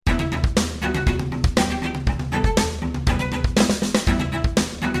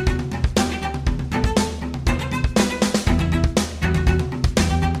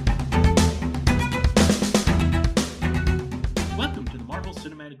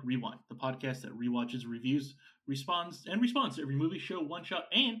Rewind, the podcast that rewatches, reviews, responds to every movie, show, one shot,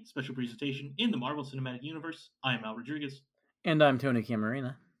 and special presentation in the Marvel Cinematic Universe. I am Al Rodriguez. And I'm Tony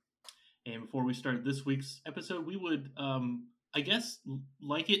Camarena. And before we start this week's episode, we would, I guess,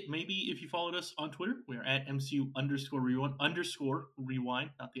 like it maybe if you followed us on Twitter. We're at MCU_rewind,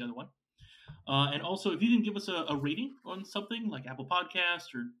 not the other one. And also, if you can give us a rating on something like Apple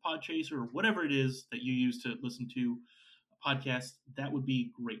Podcasts or Podchaser or whatever it is that you use to listen to podcasts, that would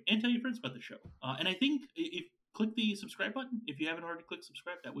be great. And tell your friends about the show. And I think if click the subscribe button if you haven't already clicked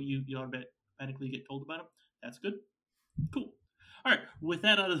subscribe. That way you automatically get told about them. That's good. Cool. All right. With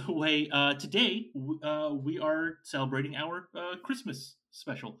that out of the way, today we are celebrating our Christmas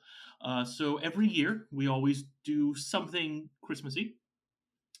special. So every year we always do something Christmassy.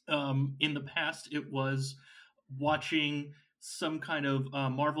 In the past, it was watching some kind of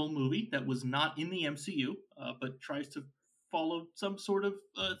Marvel movie that was not in the MCU, but tries to follow some sort of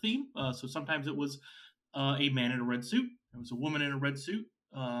theme. So sometimes it was a man in a red suit. There was a woman in a red suit,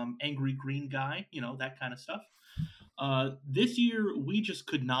 angry green guy, that kind of stuff. This year, we just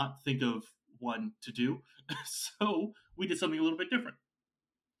could not think of one to do, so we did something a little bit different.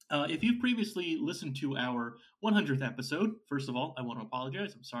 If you've previously listened to our 100th episode, first of all, I want to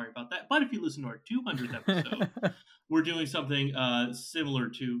apologize. I'm sorry about that. But if you listen to our 200th episode, we're doing something similar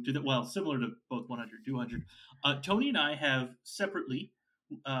to both 100 and 200. Tony and I have separately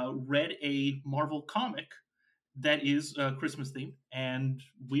read a Marvel comic that is Christmas themed, and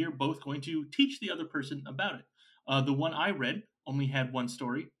we are both going to teach the other person about it. The one I read only had one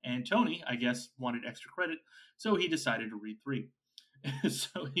story, and Tony, I guess, wanted extra credit, so he decided to read 3.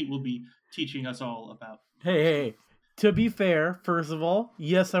 So he will be teaching us all about. Hey. To be fair, first of all,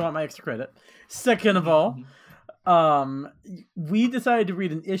 yes, I want my extra credit. Second of all, we decided to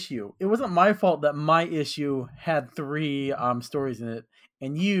read an issue. It wasn't my fault that my issue had 3 stories in it,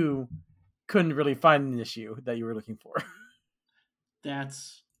 and you couldn't really find an issue that you were looking for.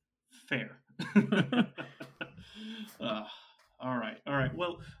 That's fair. All right.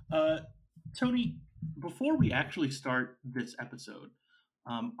 Well, Tony, before we actually start this episode,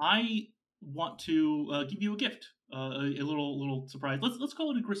 I want to give you a gift, a little surprise. Let's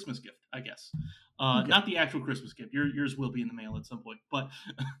call it a Christmas gift, I guess. Okay. Not the actual Christmas gift. Yours will be in the mail at some point, but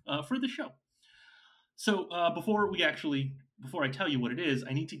for the show. So before I tell you what it is,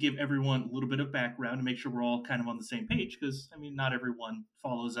 I need to give everyone a little bit of background to make sure we're all kind of on the same page, because not everyone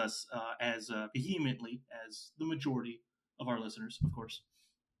follows us as vehemently as the majority of our listeners, of course.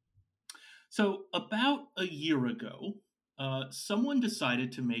 So about a year ago, someone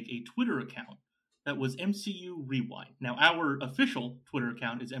decided to make a Twitter account that was MCU Rewind. Now, our official Twitter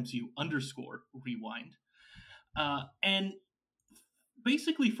account is MCU_Rewind. And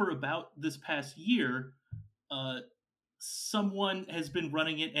basically for about this past year, someone has been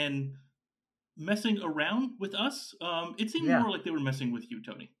running it and messing around with us. It seemed more like they were messing with you,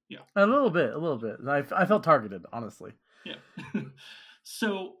 Tony. Yeah. A little bit. I felt targeted, honestly. Yeah.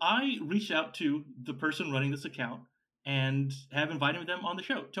 So I reached out to the person running this account and have invited them on the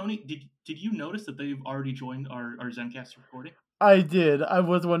show. Tony, did you notice that they've already joined our Zencast recording? I did. I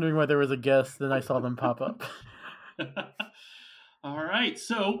was wondering why there was a guest, then I saw them pop up. All right.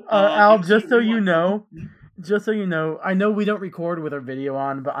 So Al, just so you know, I know we don't record with our video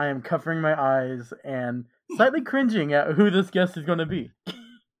on, but I am covering my eyes and slightly cringing at who this guest is going to be.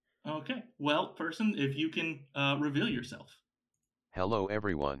 Okay. Well, person, if you can reveal yourself. Hello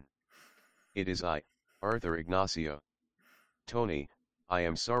everyone. It is I, Arthur Ignacio. Tony, I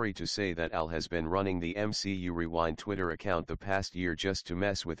am sorry to say that Al has been running the MCU Rewind Twitter account the past year just to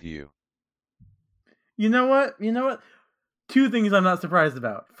mess with you. You know what? 2 things I'm not surprised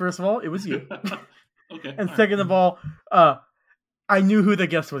about. First of all, it was you. Okay. And second of all, I knew who the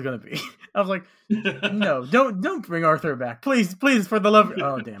guest was going to be. I was like, no, don't bring Arthur back. Please, for the love.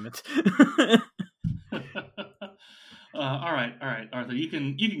 Oh, damn it. All right, Arthur, you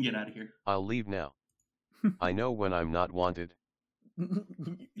can get out of here. I'll leave now. I know when I'm not wanted.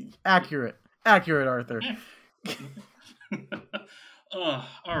 Accurate, Arthur. All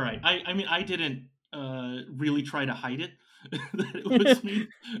right. I didn't really try to hide it that it was me.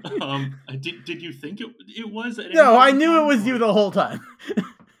 Did you think it was? No, I knew it was you the whole time.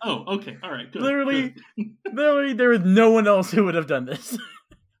 Oh, okay. All right. Good. Literally, there was no one else who would have done this.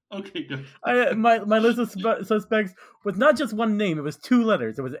 Okay, good. My list of suspects was not just one name; it was 2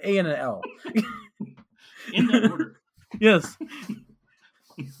 letters. It was A and an L. In that order. Yes.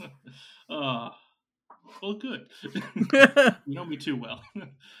 Well, good. You know me too well.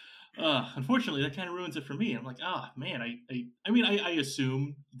 Unfortunately, that kind of ruins it for me. I'm like, man. I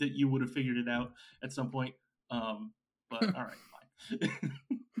assume that you would have figured it out at some point. But all right, fine.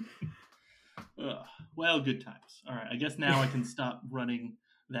 Well, good times. All right, I guess now I can stop running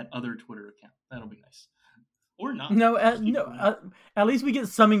that other Twitter account. That'll be nice. Or not. No, Just keep it no. running. At least we get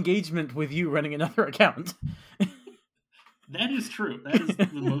some engagement with you running another account. That is true. That is the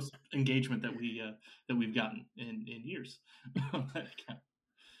most engagement that we've gotten in years on that account.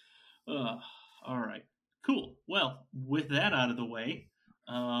 All right, cool. Well, with that out of the way,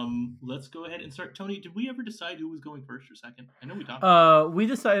 let's go ahead and start. Tony, did we ever decide who was going first or second? I know we talked. We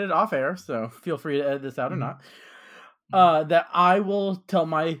decided off air, so feel free to edit this out or not. Mhm. That I will tell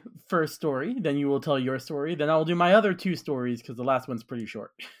my first story, then you will tell your story, then I'll do my other two stories because the last one's pretty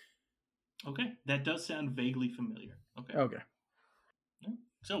short. Okay, that does sound vaguely familiar. Okay. Okay.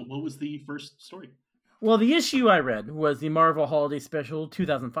 So, what was the first story? Well, the issue I read was the Marvel Holiday Special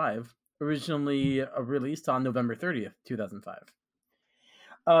 2005, originally released on November 30th, 2005.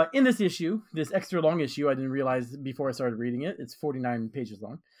 In this issue, this extra long issue, I didn't realize before I started reading it, it's 49 pages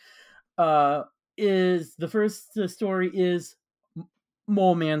long, is the first story is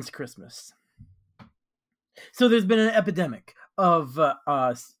Mole Man's Christmas. So there's been an epidemic of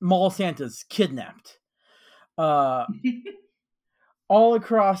mall Santas kidnapped. All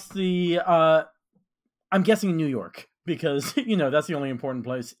across the, I'm guessing New York, because, that's the only important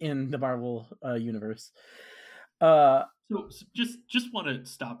place in the Marvel universe. So just want to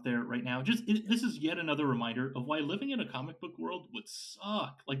stop there right now. This is yet another reminder of why living in a comic book world would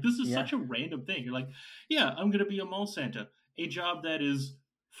suck. Like, this is such a random thing. You're like, yeah, I'm going to be a mall Santa, a job that is,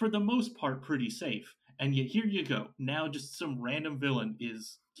 for the most part, pretty safe. And yet here you go. Now just some random villain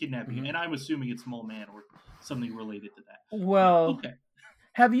is kidnapping you. And I'm assuming it's Mole Man or something related to that. Well, okay.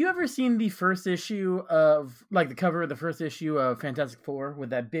 Have you ever seen the first issue of, like, the cover of the first issue of Fantastic Four with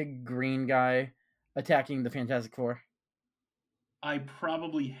that big green guy attacking the Fantastic Four? I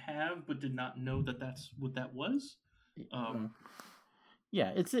probably have, but did not know that that's what that was.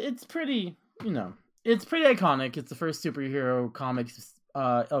 Yeah, it's pretty, it's pretty iconic. It's the first superhero comics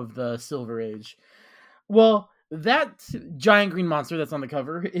of the Silver Age. Well, that giant green monster that's on the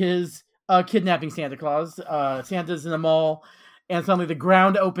cover is kidnapping Santa Claus. Santa's in a mall, and suddenly the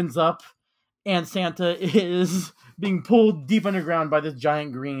ground opens up, and Santa is being pulled deep underground by this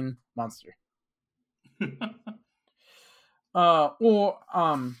giant green monster.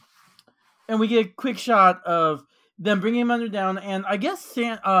 And we get a quick shot of them bringing him underground, and I guess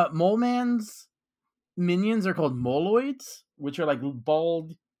Mole Man's minions are called Moloids, which are like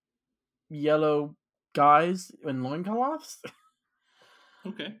bald, yellow guys in loincloths.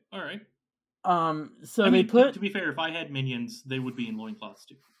 Okay, all right. So they put. To be fair, if I had minions, they would be in loincloths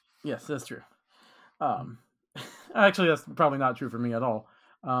too. Yes, that's true. Actually, that's probably not true for me at all.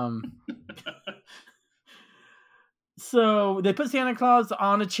 So they put Santa Claus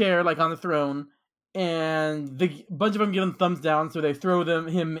on a chair, like on a throne, and a bunch of them give him thumbs down, so they throw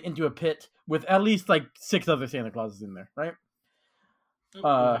him into a pit with at least like 6 other Santa Clauses in there, right?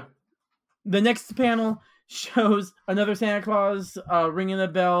 Okay. The next panel shows another Santa Claus ringing a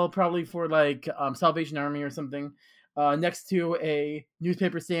bell, probably for like Salvation Army or something, next to a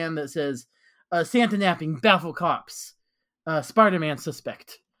newspaper stand that says Santa napping, baffle cops, Spider-Man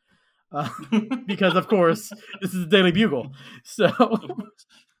suspect. Because of course this is the Daily Bugle. So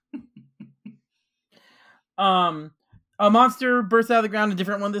a monster bursts out of the ground, a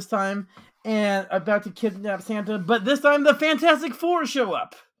different one this time, and about to kidnap Santa, but this time the Fantastic Four show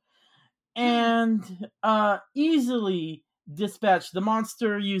up and easily dispatch the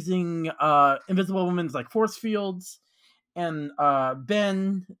monster using Invisible Woman's like force fields, and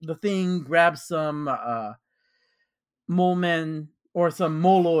Ben the Thing grabs some mole men or some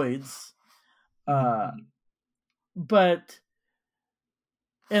moloids, but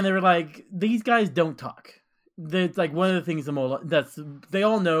and they were like, these guys don't talk. It's like one of the things they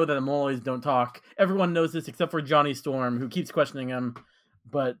all know that the moloids don't talk. Everyone knows this except for Johnny Storm, who keeps questioning him,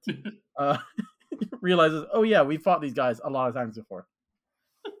 but realizes, oh yeah, we fought these guys a lot of times before.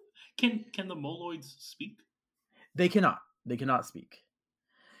 Can the moloids speak? They cannot. They cannot speak.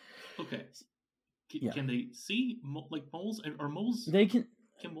 Okay. Can they see like moles? Are moles? They can.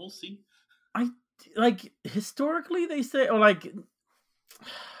 Can moles see? Like historically, they say, or like,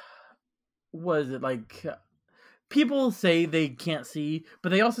 what is it like? People say they can't see, but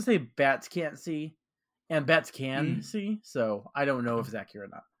they also say bats can't see, and bats can see. So I don't know if it's accurate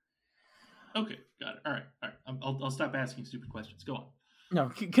or not. Okay, got it. All right. I'll stop asking stupid questions. Go on. No,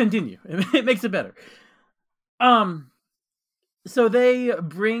 continue. It makes it better. So they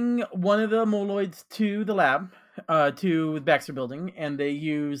bring one of the moloids to the lab, to the Baxter Building, and they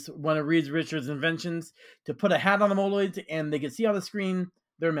use one of Reed Richards' inventions to put a hat on the moloids, and they can see on the screen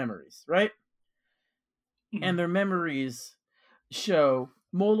their memories, right? Mm-hmm. And their memories show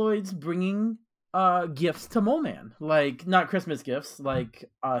moloids bringing gifts to Mole Man, like not Christmas gifts, like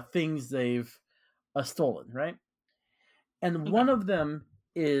things they've stolen, right? And one of them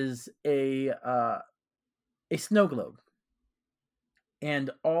is a snow globe,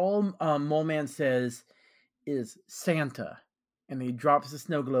 and all Mole Man says is Santa, and he drops the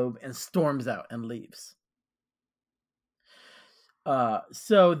snow globe and storms out and leaves.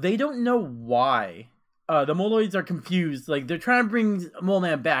 So they don't know why. The Moloids are confused. Like, they're trying to bring Mole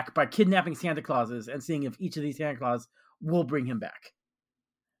Man back by kidnapping Santa Clauses and seeing if each of these Santa Claus will bring him back.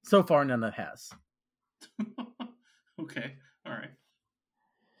 So far, none of it has. Okay, all right.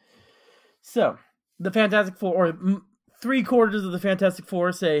 So, the Fantastic Four, or 3/4 of the Fantastic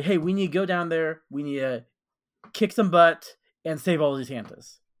Four, say, hey, we need to go down there, we need to kick some butt, and save all these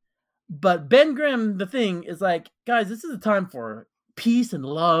Santas. But Ben Grimm, the Thing, is like, guys, this is a time for peace and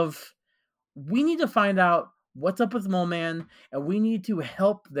love. We need to find out what's up with Mole Man, and we need to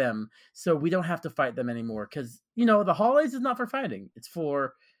help them so we don't have to fight them anymore. Because, the holidays is not for fighting. It's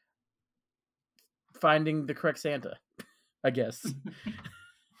for finding the correct Santa, I guess.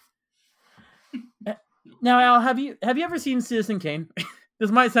 Now, Al, have you ever seen Citizen Kane?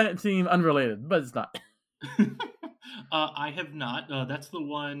 This might seem unrelated, but it's not. I have not. That's the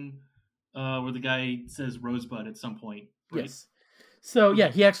one where the guy says Rosebud at some point. Right? Yes. So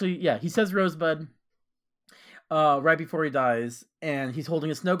he says Rosebud right before he dies, and he's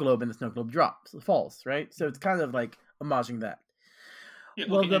holding a snow globe, and the snow globe falls, right? So it's kind of like homaging that. Yeah.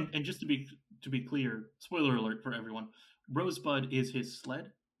 Okay. Well, and just to be clear, spoiler alert for everyone: Rosebud is his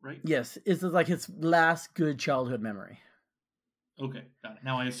sled, right? Yes, it's like his last good childhood memory. Okay, got it.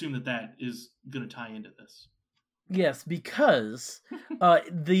 Now I assume that is going to tie into this. Yes, because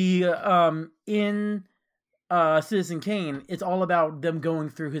in Citizen Kane, it's all about them going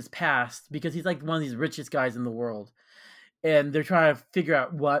through his past, because he's like one of these richest guys in the world, and they're trying to figure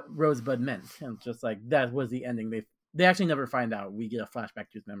out what Rosebud meant, and just like that was the ending. They actually never find out. We get a flashback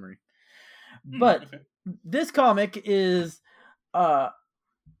to his memory. But this comic is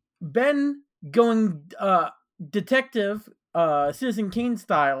Ben going detective Citizen Kane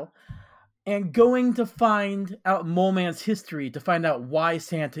style, and going to find out Mole Man's history to find out why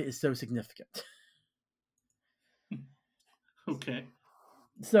Santa is so significant. Okay.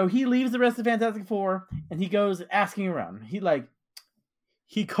 So he leaves the rest of Fantastic Four, and he goes asking around. He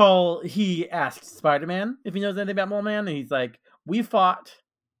asks Spider-Man if he knows anything about Mole Man, and he's like, we fought,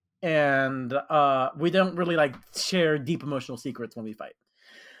 and we don't really like share deep emotional secrets when we fight.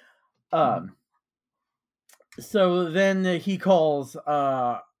 So then he calls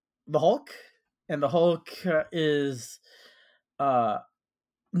the Hulk, and the Hulk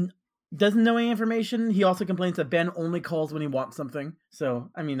doesn't know any information. He also complains that Ben only calls when he wants something. So,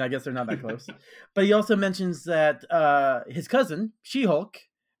 I mean, I guess they're not that close. But he also mentions that his cousin, She-Hulk,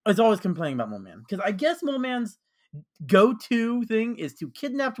 is always complaining about Mole Man. Because I guess Mole Man's go-to thing is to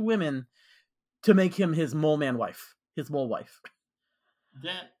kidnap women to make him his Mole Man wife. His mole wife.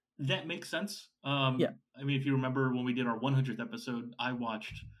 That makes sense. Yeah. I mean, if you remember when we did our 100th episode, I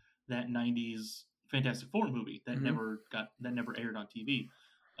watched that 90s Fantastic Four movie that never aired on TV.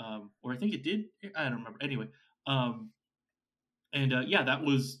 Or I think it did. I don't remember. Anyway, that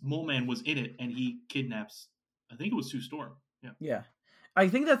was Mole Man was in it, and he kidnaps. I think it was Sue Storm. Yeah. Yeah, I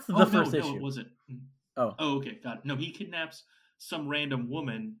think that's the first issue. No, it wasn't. Oh, okay, got it. No, he kidnaps some random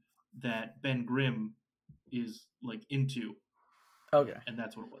woman that Ben Grimm is like into. Okay, and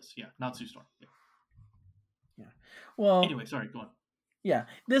that's what it was. Yeah, not Sue Storm. Yeah. Well. Anyway, sorry. Go on. Yeah,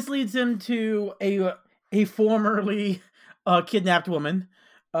 this leads him to a formerly kidnapped woman.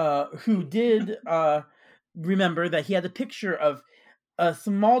 Who did remember that he had a picture of a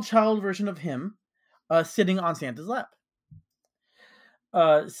small child version of him sitting on Santa's lap.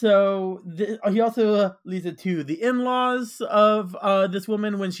 So he also leads it to the in-laws of this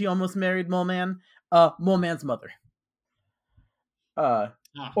woman when she almost married Mole Man, Mole Man's mother.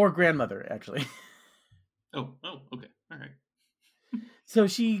 Or grandmother, actually. Oh, okay. All right. So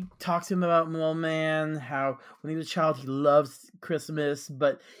she talks to him about Mole Man, how when he was a child he loves Christmas,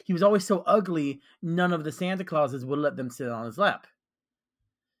 but he was always so ugly, none of the Santa Clauses would let them sit on his lap.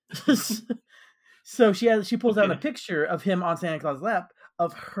 So she pulls out a picture of him on Santa Claus' lap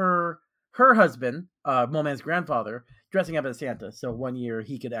of her husband, Mole Man's grandfather, dressing up as Santa. So one year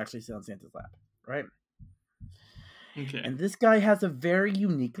he could actually sit on Santa's lap, right? Okay. And this guy has a very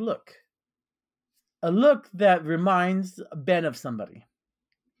unique look. A look that reminds Ben of somebody.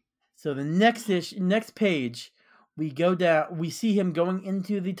 So the next page, we go down. We see him going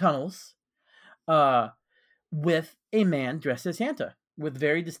into the tunnels, with a man dressed as Santa with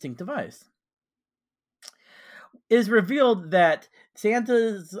very distinctive eyes. It is revealed that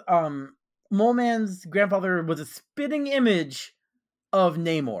Santa's Mole Man's grandfather was a spitting image of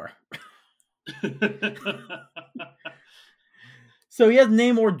Namor. So he has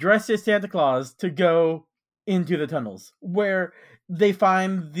Namor dressed as Santa Claus to go into the tunnels, where they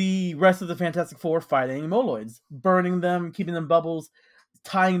find the rest of the Fantastic Four fighting Moloids, burning them, keeping them bubbles,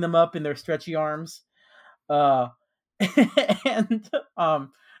 tying them up in their stretchy arms. And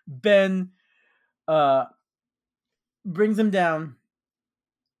Ben brings them down,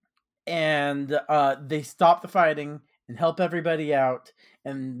 and they stop the fighting and help everybody out.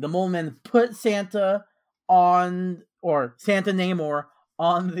 And the Mole Men put Santa Namor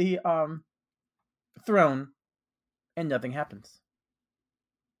on the throne, and nothing happens.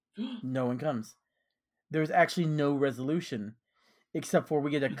 No one comes. There's actually no resolution, except for we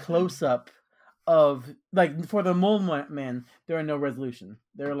get a close up of, like, for the Mole Man, there are no resolution.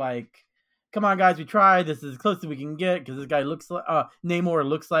 They're like, come on guys, we tried, this is as close as we can get, because this guy looks like Namor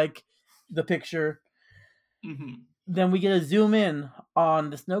looks like the picture. Mm-hmm. Then we get a zoom in on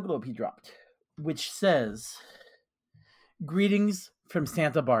the snow globe he dropped, which says, "Greetings from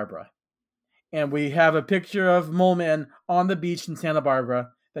Santa Barbara." And we have a picture of Mole Man on the beach in Santa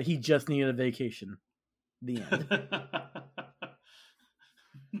Barbara that he just needed a vacation. The end.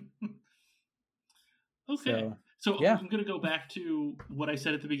 Okay. So yeah. I'm going to go back to what I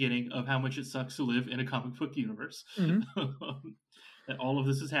said at the beginning of how much it sucks to live in a comic book universe. Mm-hmm. That all of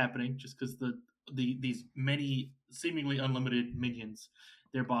this is happening just because these many seemingly unlimited minions,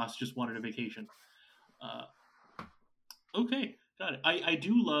 their boss just wanted a vacation. Okay, got it. I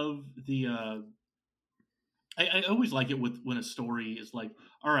do love the... I always like it when a story is like,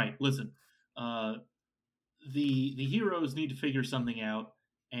 all right, listen, the heroes need to figure something out,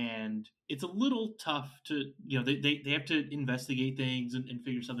 and it's a little tough to, they have to investigate things and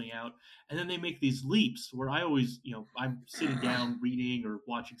figure something out, and then they make these leaps where I always, I'm sitting down reading or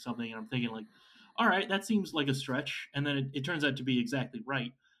watching something, and I'm thinking like, all right, that seems like a stretch, and then it turns out to be exactly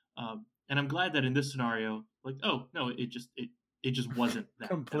right. And I'm glad that in this scenario, like, oh no, it just wasn't that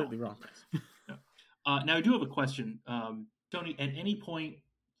completely wrong. Now I do have a question, Tony. At any point,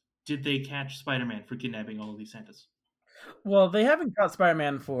 did they catch Spider-Man for kidnapping all of these Santas? Well, they haven't caught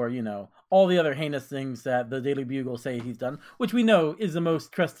Spider-Man for, all the other heinous things that the Daily Bugle say he's done, which we know is the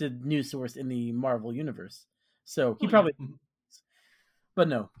most trusted news source in the Marvel universe. So he probably... Yeah. But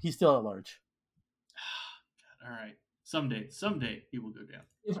no, he's still at large. God, all right. Someday he will go down.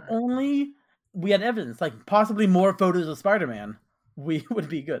 If only we had evidence, like possibly more photos of Spider-Man, we would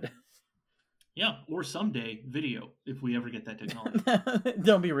be good. Yeah, or someday video, if we ever get that technology.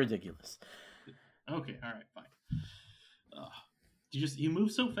 Don't be ridiculous. Okay, all right, fine. You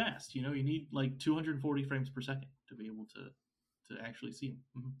move so fast, you need like 240 frames per second to be able to actually see him.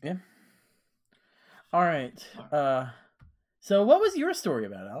 Mm-hmm. Yeah. All right. So what was your story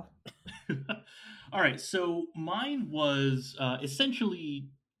about, Al? All right, so mine was essentially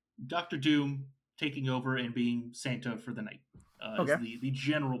Dr. Doom taking over and being Santa for the night. Okay. Is the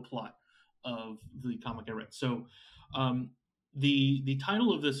general plot of the comic I read. So the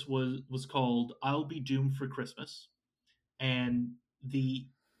title of this was called "I'll Be Doomed for Christmas," and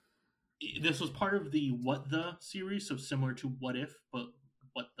this was part of the What the series, so similar to What If, but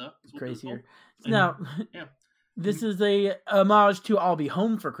What the is what crazier. And, now, yeah, this is a homage to "I'll Be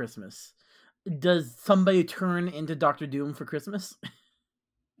Home for Christmas." Does somebody turn into Dr. Doom for Christmas?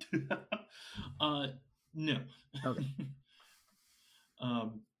 No. Okay.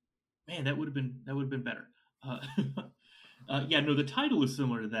 Man, that would have been better. Yeah, no, the title is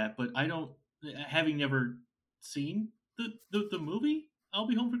similar to that, but I don't, having never seen the movie I'll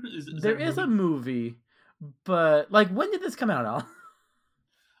Be Home for Christmas. There is a movie, but like, when did this come out,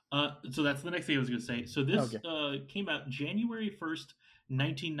 Al? So that's the next thing I was going to say. So this came out January 1st,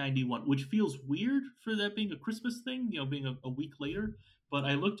 1991, which feels weird for that being a Christmas thing, being a week later. But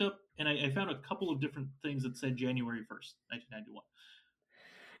I looked up and I found a couple of different things that said January 1st, 1991.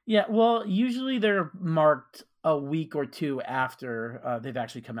 Yeah, well, usually they're marked a week or two after they've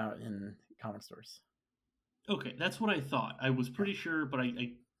actually come out in comic stores. Okay, that's what I thought. I was pretty sure, but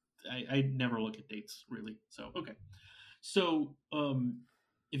I never look at dates, really. So, okay. So,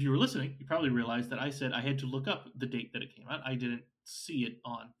 if you were listening, you probably realized that I said I had to look up the date that it came out. I didn't see it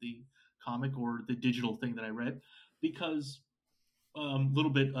on the comic or the digital thing that I read because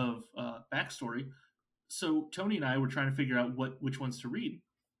little bit of backstory. So Tony and I were trying to figure out which ones to read,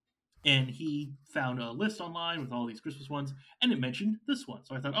 and he found a list online with all these Christmas ones, and it mentioned this one.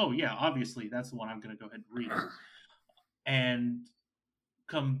 So I thought, oh yeah, obviously that's the one I'm going to go ahead and read. And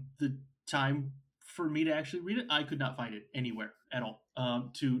come the time for me to actually read it, I could not find it anywhere at all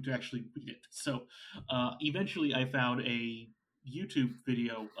to actually read it. So eventually I found a YouTube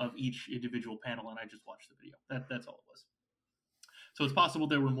video of each individual panel, and I just watched the video. That's all it was. So it's possible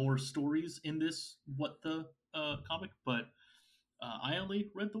there were more stories in this What the comic, but I only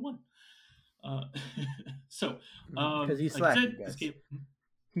read the one. So because he's like I slacking, said, guys. this game,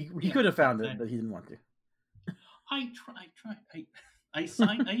 He could have found it, but he didn't want to. I tried. I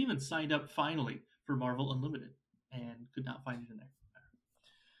signed. I even signed up finally for Marvel Unlimited and could not find it in there.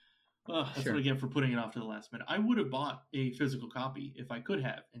 That's Sure. what I get for putting it off to the last minute. I would have bought a physical copy if I could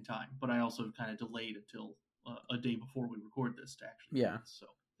have in time, but I also kind of delayed until a day before we record this to actually. Yeah. So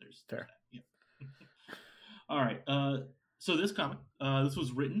there's Fair. that. Yeah. All right. So this comic, this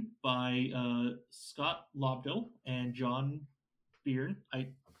was written by Scott Lobdell and John Byrne.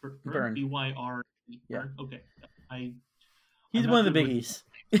 Byrne. B-Y-R. Yeah. Okay. He's I'm one not of the good with-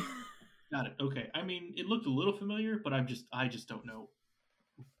 biggies. Got it. Okay. I mean, it looked a little familiar, but I just don't know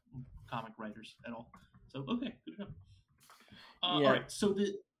comic writers at all. So okay, good enough. Yeah. All right. So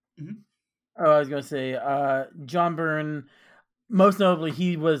Oh, I was gonna say, John Byrne. Most notably,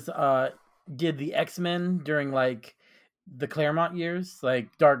 he was did the X-Men during like the Claremont years,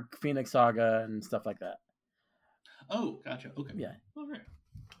 like Dark Phoenix Saga and stuff like that. oh, gotcha. Okay. Yeah. All right.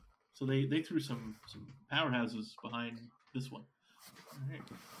 So they threw some powerhouses behind this one. All right.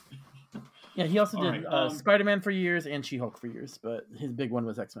 Yeah, he also All did right, Spider-Man for years and She-Hulk for years, but his big one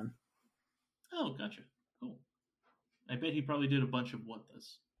was X-Men. Oh, gotcha. Cool. I bet he probably did a bunch of What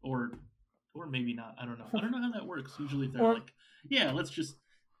This, or maybe not. I don't know. I don't know how that works. Usually they're Or- like, yeah, let's just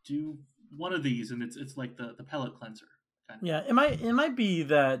do one of these, and it's like the palette cleanser kind of. Yeah, it might be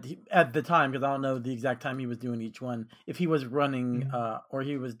that at the time, because I don't know the exact time he was doing each one, if he was running or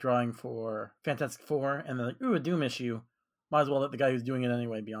he was drawing for Fantastic Four, and they're like, ooh, a Doom issue, might as well let the guy who's doing it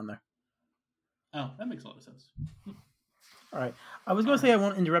anyway be on there. Oh, that makes a lot of sense. All right, I was going to say I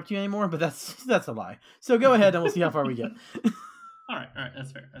won't interrupt you anymore, but that's a lie. So go ahead and we'll see how far we get. All right,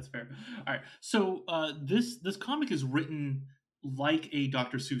 that's fair. All right, so this comic is written like a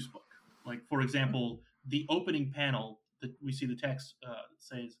Dr. Seuss book. Like, for example, the opening panel that we see the text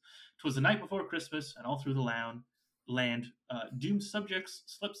says, "'Twas the night before Christmas, and all through the land, Doom's subjects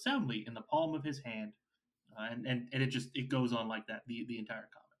slept soundly in the palm of his hand," and it goes on like that the entire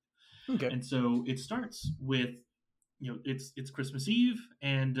comic. Okay. And so it starts with, it's Christmas Eve,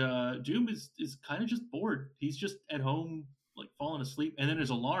 and Doom is kind of just bored. He's just at home, like falling asleep, and then his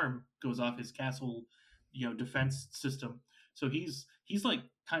alarm goes off his castle, defense system. So he's like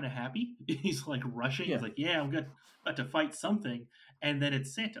kind of happy. He's like rushing. Yeah. He's like, yeah, I'm about to fight something, and then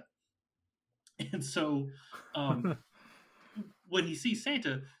it's Santa. And so when he sees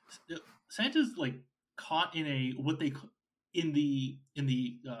Santa's like caught in a in the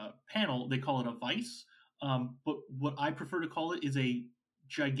panel they call it a vice, but what I prefer to call it is a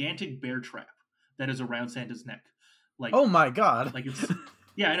gigantic bear trap that is around Santa's neck. Like, oh my god! Like it's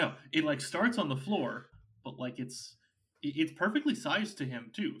yeah, I know. It like starts on the floor, but like it's perfectly sized to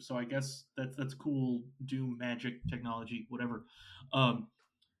him too. So I guess that's cool. Doom magic technology, whatever.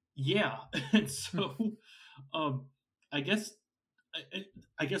 Yeah, and so I guess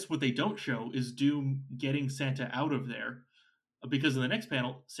what they don't show is Doom getting Santa out of there. Because in the next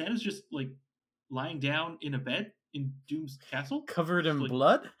panel, Santa's just like lying down in a bed in Doom's castle, Covered in like,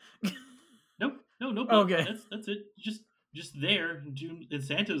 blood. No. Blood. Okay. That's it. Just there. And Doom and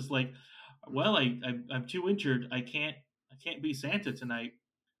Santa's like, well, I'm too injured. I can't be Santa tonight.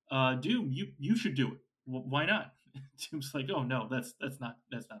 Doom, you should do it. Why not? Doom's like, oh no, that's not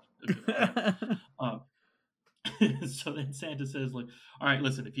okay. So then Santa says, like, all right,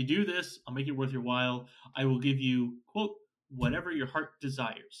 listen, if you do this, I'll make it worth your while. I will give you, quote, whatever your heart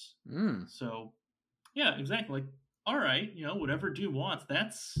desires. So yeah, exactly. Like, all right, whatever Doom wants,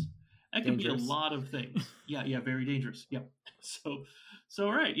 that can be a lot of things. Yeah, very dangerous. Yep. So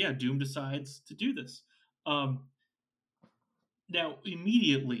all right, yeah, Doom decides to do this. Now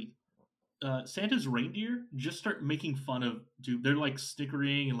immediately Santa's reindeer just start making fun of Doom. They're like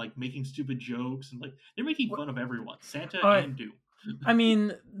snickering and like making stupid jokes, and like they're making fun of everyone, Santa and Doom. I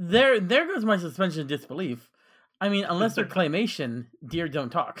mean, there goes my suspension of disbelief. I mean, unless they're claymation, deer don't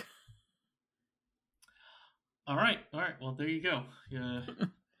talk. All right. Well, there you go. Yeah.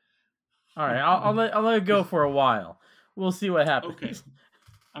 All right, I'll let it go for a while. We'll see what happens. Okay.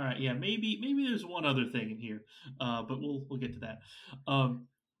 All right. Yeah. Maybe there's one other thing in here, but we'll get to that.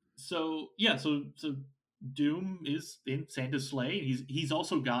 So Doom is in Santa's sleigh. He's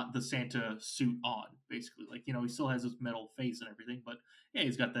also got the Santa suit on, basically. Like, he still has his metal face and everything, but yeah,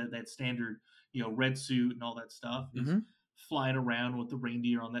 he's got that standard, red suit and all that stuff. He's flying around with the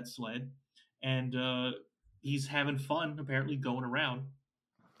reindeer on that sled, and he's having fun apparently going around.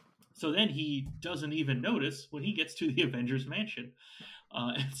 So then he doesn't even notice when he gets to the Avengers mansion.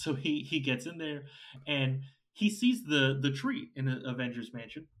 And so he gets in there and he sees the tree in the Avengers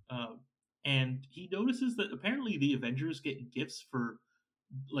mansion. And he notices that apparently the Avengers get gifts for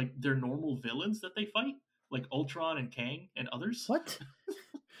like their normal villains that they fight, like Ultron and Kang and others. What?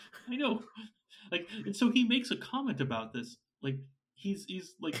 I know. Like, and so he makes a comment about this. Like,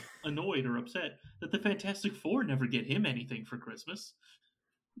 he's like annoyed or upset that the Fantastic Four never get him anything for Christmas.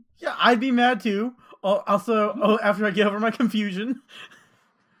 Yeah, I'd be mad too. Also, after I get over my confusion.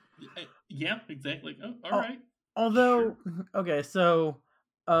 Yeah, exactly. Oh, all right. Although, okay, so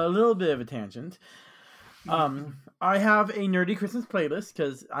a little bit of a tangent. I have a nerdy Christmas playlist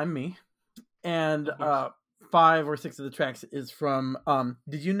because I'm me, and 5 or 6 of the tracks is from.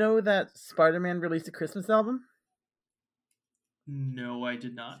 Did you know that Spider-Man released a Christmas album? No, I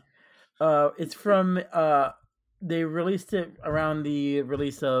did not. It's from. They released it around the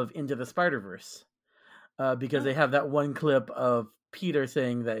release of Into the Spider-Verse, because they have that one clip of Peter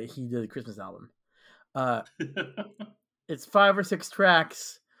saying that he did a Christmas album. It's 5 or 6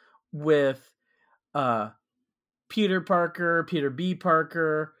 tracks with Peter Parker, Peter B.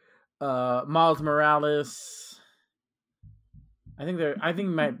 Parker, Miles Morales. I think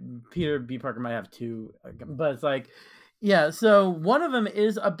Peter B. Parker might have 2, but it's like, yeah. So one of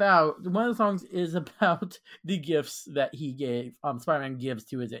the songs is about the gifts that he gave. Spider-Man gives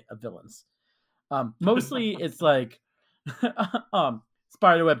to his villains. Mostly it's like,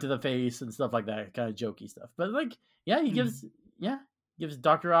 spider web to the face and stuff like that, kind of jokey stuff. But like, yeah, he gives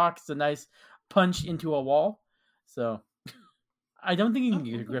Dr. Ox a nice punch into a wall. So I don't think you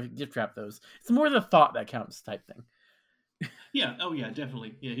can gift wrap those. It's more the thought that counts type thing. Yeah. Oh yeah,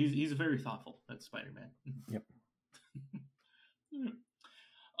 definitely. Yeah, he's very thoughtful. That's Spider-Man. Yep.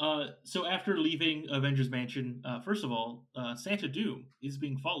 So after leaving Avengers Mansion, first of all, Santa Doom is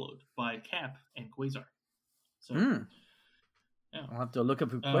being followed by Cap and Quasar. So yeah. I'll have to look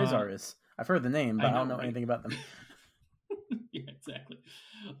up who Quasar is. I've heard the name, but I don't know anything about them. Yeah, exactly.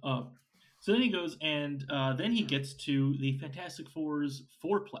 So then he goes and then he gets to the Fantastic Four's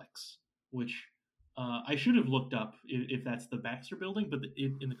fourplex, which I should have looked up if that's the Baxter Building, but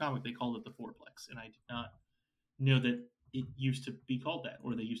in the comic they called it the fourplex, and I did not know that it used to be called that,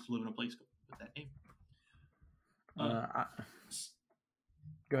 or they used to live in a place with that name.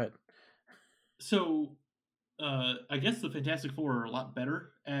 Go ahead. So I guess the Fantastic Four are a lot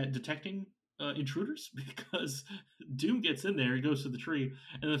better at detecting intruders, because Doom gets in there, he goes to the tree,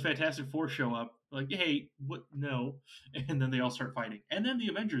 and the Fantastic Four show up, like, hey, what? No. And then they all start fighting. And then the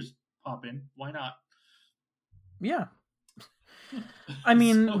Avengers pop in. Why not? Yeah. I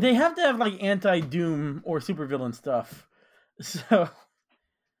mean, they have to have like anti-Doom or supervillain stuff. So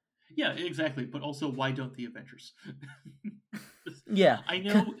yeah, exactly. But also, why don't the Avengers? Yeah. I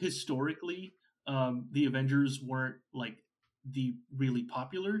know historically the Avengers weren't like the really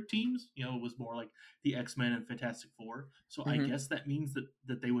popular teams. You know, it was more like the X-Men and Fantastic Four. So I guess that means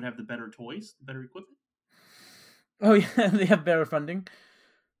that they would have the better toys, the better equipment. Oh yeah, they have better funding.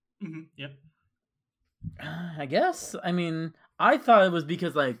 Yeah. I guess. I mean, I thought it was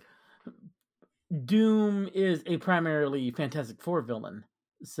because like Doom is a primarily Fantastic Four villain,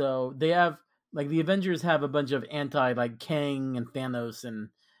 so they have like the Avengers have a bunch of anti like Kang and Thanos and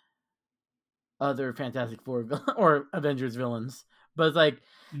other Fantastic Four or Avengers villains, but it's like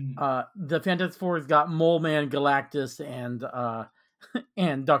the Fantastic Four's got Mole Man, Galactus,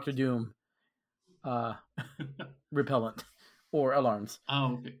 and Doctor Doom repellent or alarms.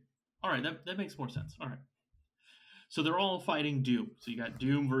 Oh, okay. All right, that makes more sense. All right. So they're all fighting Doom. So you got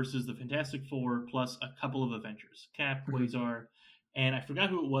Doom versus the Fantastic Four plus a couple of Avengers. Cap, Quasar, and I forgot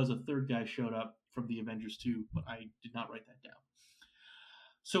who it was. A third guy showed up from the Avengers too, but I did not write that down.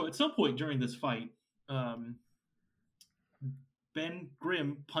 So at some point during this fight, Ben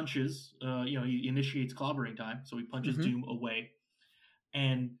Grimm punches, he initiates clobbering time. So he punches Doom away.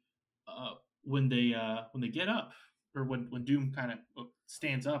 And when they get up, or when Doom kind of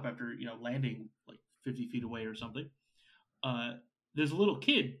stands up after landing like 50 feet away or something, there's a little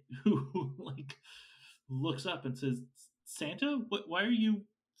kid who like looks up and says, "Santa, why are you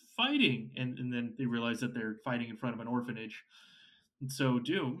fighting?" And then they realize that they're fighting in front of an orphanage. And so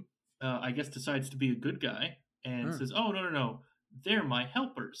Doom, I guess, decides to be a good guy and says, "Oh no, they're my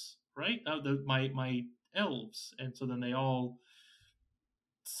helpers, right? My elves." And so then they all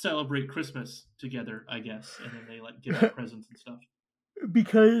celebrate Christmas together, I guess, and then they like give out presents and stuff.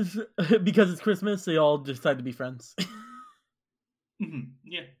 Because it's Christmas, they all decide to be friends.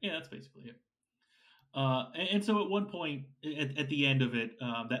 Yeah, that's basically it. And so at one point, at the end of it,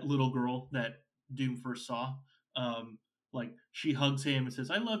 that little girl that Doom first saw, Like she hugs him and says,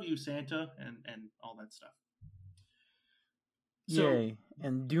 "I love you, Santa," and all that stuff. So Yay.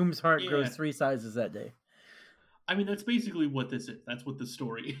 And Doom's heart grows yeah, 3 sizes that day. I mean that's basically what this is. That's what the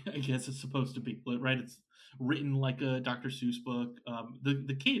story, I guess, is supposed to be. Right? It's written like a Dr. Seuss book.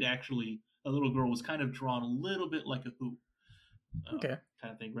 The kid actually, a little girl, was kind of drawn a little bit like a Who Okay.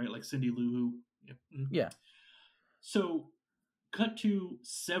 kind of thing, right? Like Cindy Lou Who. Yeah. Mhm. Yeah. So, cut to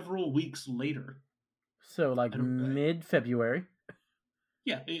several weeks later. So like mid-February.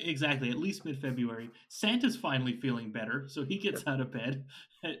 Yeah, exactly. At least mid-February. Santa's finally feeling better, so he gets out of bed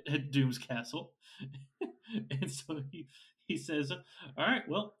at Doom's castle, and so he says, "All right,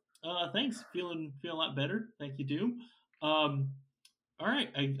 well, thanks. Feeling a lot better. Thank you, Doom. All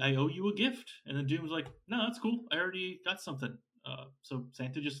right, I owe you a gift." And then Doom's like, "No, that's cool. I already got something." So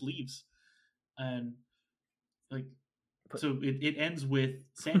Santa just leaves, and like, so it ends with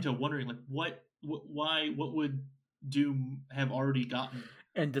Santa wondering like, why, what would Doom have already gotten?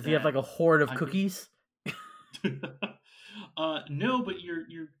 And does he have like a hoard of cookies? No, but you're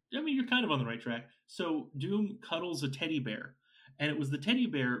kind of on the right track. So Doom cuddles a teddy bear, and it was the teddy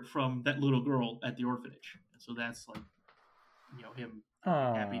bear from that little girl at the orphanage. So that's like, him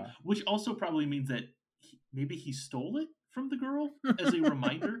happy, which also probably means that maybe he stole it from the girl as a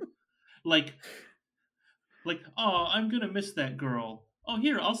reminder, like, oh, I'm gonna miss that girl. Oh,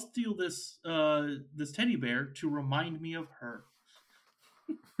 here, I'll steal this teddy bear to remind me of her.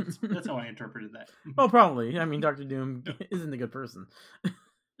 That's how I interpreted that. Oh, probably. I mean, Dr. Doom isn't a good person.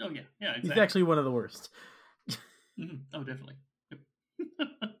 Oh yeah, exactly. He's actually one of the worst. Mm-hmm. Oh, definitely. Yep.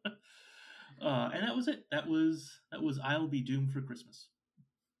 And that was it. That was I'll Be Doomed for Christmas.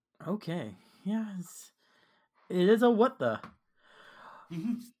 Okay. Yeah, it is a what the.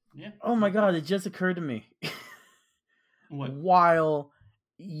 Mm-hmm. Yeah. Oh my god! It just occurred to me. What? While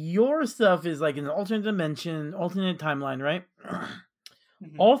your stuff is like an alternate dimension, alternate timeline, right?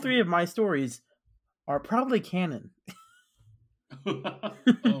 Mm-hmm. All 3 of my stories are probably canon.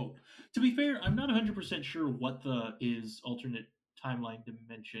 Oh, to be fair, I'm not 100% sure what the is alternate timeline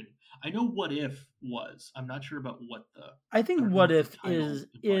dimension. I know What If was. I'm not sure about what the. I think What If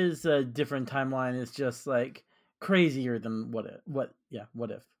is a different timeline. It's just like crazier than What If. What If?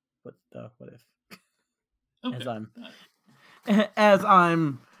 What If? Okay. As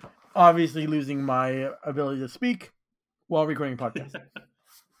I'm obviously losing my ability to speak while recording a podcast.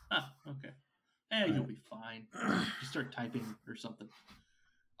 Okay. You'll be fine. Just start typing or something.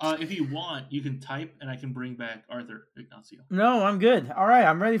 If you want, you can type, and I can bring back Arthur Ignacio. No, I'm good. All right,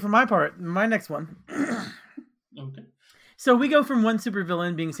 I'm ready for my part. My next one. Okay. So we go from one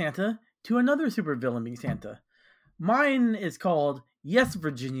supervillain being Santa to another supervillain being Santa. Mine is called Yes,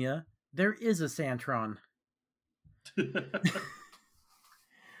 Virginia, There Is a Santron.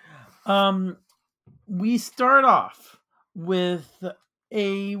 We start off with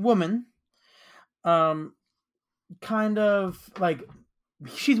a woman, kind of like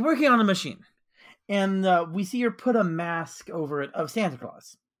she's working on a machine, and we see her put a mask over it of Santa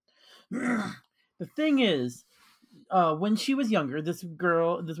Claus. The thing is, when she was younger, this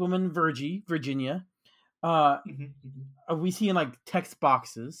woman, Virginia, we see in like text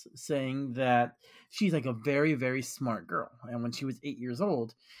boxes saying that she's like a very, very smart girl. And when she was 8 years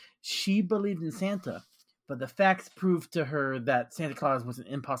old, she believed in Santa, but the facts proved to her that Santa Claus was an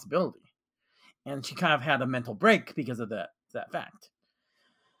impossibility. And she kind of had a mental break because of that fact.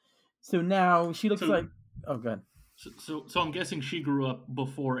 So now she looks like... Oh, good. So I'm guessing she grew up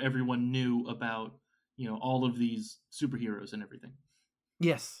before everyone knew about, all of these superheroes and everything.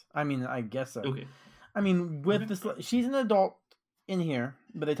 Yes. I mean, I guess so. Okay. I mean, with this... She's an adult in here,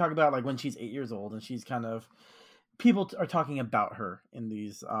 but they talk about like when she's 8 years old, and she's kind of... People are talking about her in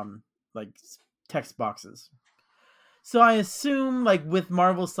these like text boxes. So I assume, like, with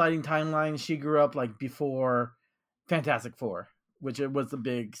Marvel's citing timeline, she grew up, like, before Fantastic Four, which it was the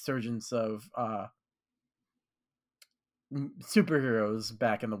big surgence of superheroes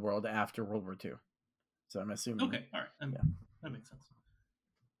back in the world after World War II. So I'm assuming. Okay, all right. That makes sense.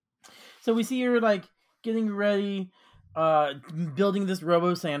 So we see her, like, getting ready, building this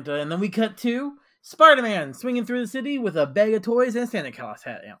Robo-Santa, and then we cut to Spider-Man swinging through the city with a bag of toys and a Santa Claus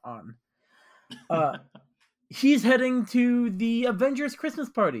hat on. He's heading to the Avengers Christmas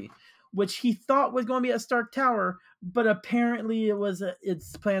party, which he thought was going to be at Stark Tower, but apparently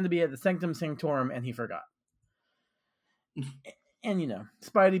it's planned to be at the Sanctum Sanctorum, and he forgot. And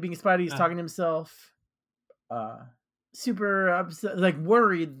Spidey being Spidey, he's talking to himself, super upset, like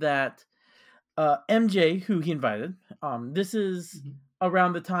worried that MJ, who he invited, this is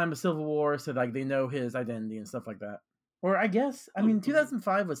around the time of Civil War, so like they know his identity and stuff like that. Or I guess,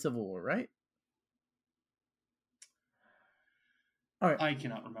 2005 was Civil War, right? All right. I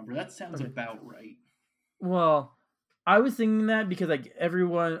cannot remember. That sounds about right. Well, I was thinking that because like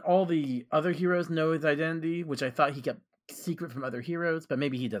all the other heroes know his identity, which I thought he kept secret from other heroes, but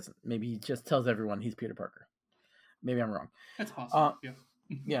maybe he doesn't. Maybe he just tells everyone he's Peter Parker. Maybe I'm wrong. That's possible.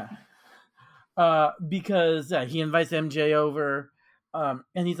 Yeah. Because he invites MJ over,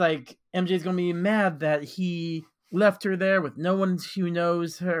 and he's like, MJ's gonna be mad that he left her there with no one who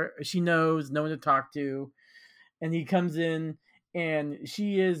knows her. She knows no one to talk to, and he comes in, and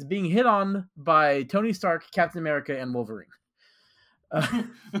she is being hit on by Tony Stark, Captain America, and Wolverine.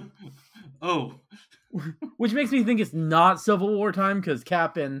 Oh, which makes me think it's not Civil War time because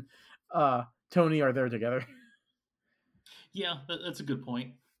Cap and Tony are there together. Yeah, that's a good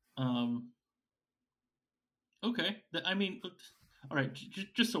point. Okay, I mean, all right.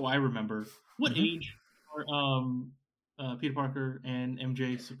 Just so I remember, what age are Peter Parker and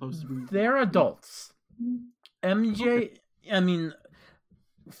MJ supposed to be? They're adults. MJ, okay. I mean,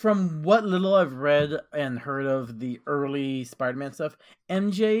 from what little I've read and heard of the early Spider-Man stuff,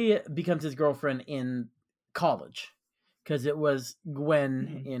 MJ becomes his girlfriend in college because it was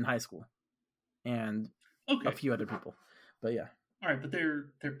Gwen in high school and a few other people. But yeah. All right, but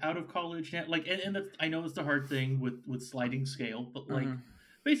they're out of college now. Like, and that's, I know it's the hard thing with sliding scale, but like,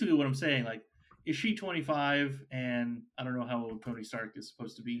 basically what I'm saying, like, is she 25 and I don't know how old Tony Stark is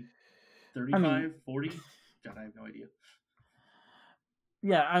supposed to be? 35, 40? God, I have no idea.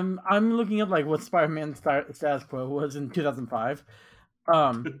 Yeah, I'm looking at like what Spider-Man status quo was in 2005,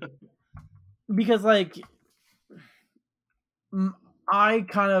 because like I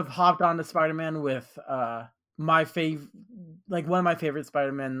kind of hopped onto Spider-Man with my like one of my favorite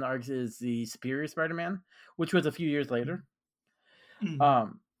Spider-Man arcs is the Superior Spider-Man, which was a few years later.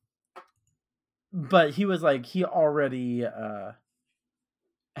 But he was like he already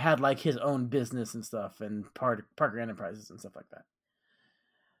had like his own business and stuff and Parker Enterprises and stuff like that.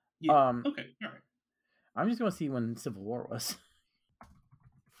 Yeah. Okay. All right. I'm just gonna see when Civil War was.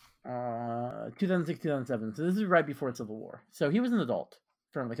 2006, 2007. So this is right before Civil War. So he was an adult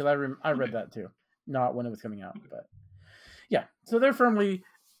firmly because I read that too, not when it was coming out, but yeah. So they're firmly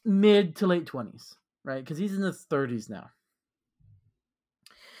mid to late 20s, right? Because he's in his 30s now.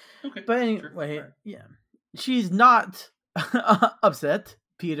 Okay. But anyway, yeah, she's not upset.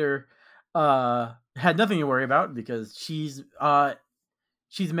 Peter had nothing to worry about because she's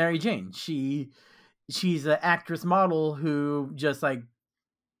Mary Jane. She's an actress model who just like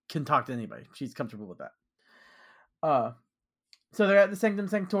can talk to anybody. She's comfortable with that. So they're at the Sanctum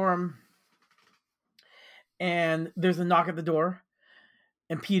Sanctorum, and there's a knock at the door,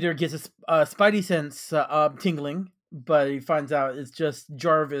 and Peter gets a spidey sense tingling, but he finds out it's just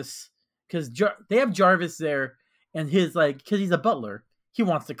Jarvis because they have Jarvis there, and his like because he's a butler, he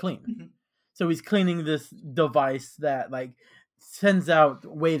wants to clean, so he's cleaning this device that like sends out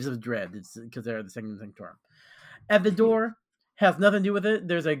waves of dread. It's because they're at the Sanctum Sanctorum. At the door, has nothing to do with it.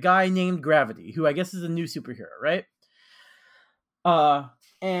 There's a guy named Gravity, who I guess is a new superhero, right?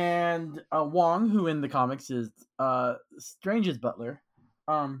 And Wong, who in the comics is Strange's butler,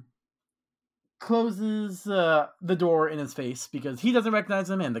 closes the door in his face because he doesn't recognize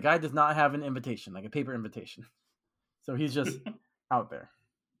him, and the guy does not have an invitation, like a paper invitation. So he's just out there.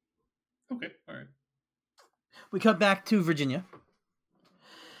 Okay, all right. We cut back to Virginia.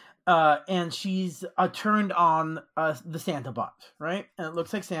 And she's turned on the Santa bot, right? And it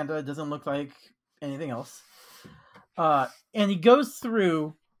looks like Santa. It doesn't look like anything else. And he goes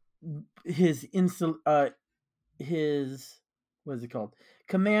through his what is it called?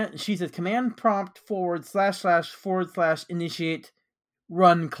 She says command prompt / initiate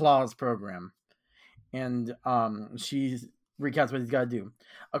run clause program. And she recounts what he's got to do.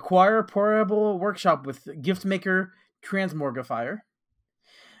 Acquire a portable workshop with gift maker transmogrifier.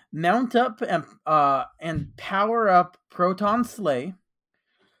 Mount up and power up Proton Sleigh.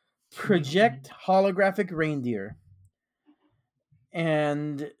 Project holographic reindeer.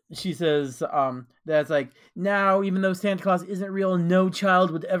 And she says that's like, now, even though Santa Claus isn't real, no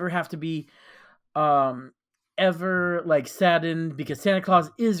child would ever have to be ever like saddened because Santa Claus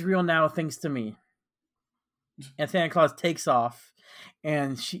is real now thanks to me. And Santa Claus takes off,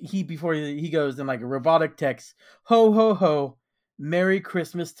 and before he goes in like a robotic text, ho ho ho, Merry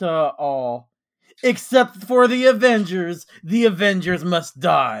Christmas to all, except for the Avengers. The Avengers must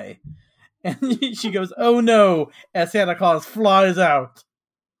die. And she goes, oh no, as Santa Claus flies out.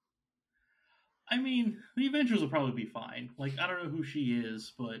 I mean, the Avengers will probably be fine. Like, I don't know who she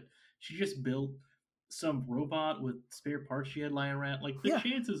is, but she just built some robot with spare parts she had lying around. Like, the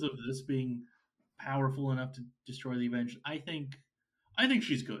chances of this being powerful enough to destroy the Avengers, I think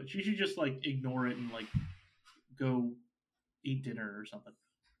she's good. She should just like ignore it and like go eat dinner or something.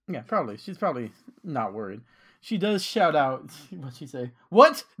 Yeah, probably. She's probably not worried. She does shout out, what'd she say?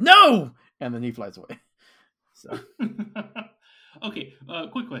 What? No! And then he flies away. So Okay,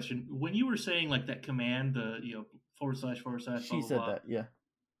 quick question. When you were saying like that command, the // blah, she blah, said blah, that, yeah.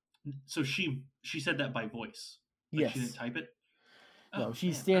 so she said that by voice. Like Yes. she didn't type it? No,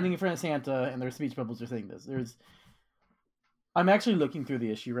 she's man, standing in front of Santa, and their speech bubbles are saying this. I'm actually looking through the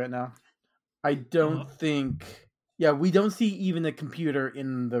issue right now. I don't think... Yeah, we don't see even a computer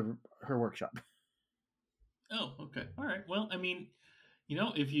in her workshop. Oh, okay. All right. Well, I mean,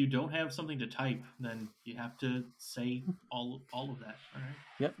 if you don't have something to type, then you have to say all of that. All right.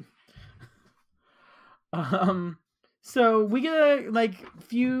 Yep. So we get a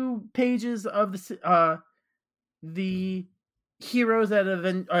few pages of the heroes at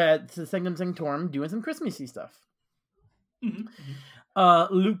the Sanctum Sanctorum doing some Christmassy stuff. Mm-hmm,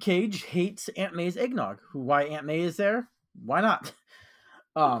 mm-hmm. Luke Cage hates Aunt May's eggnog. Why Aunt May is there? Why not?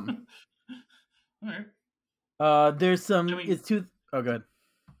 All right. There's some. Oh, good.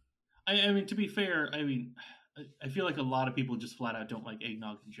 I mean, to be fair, I feel like a lot of people just flat out don't like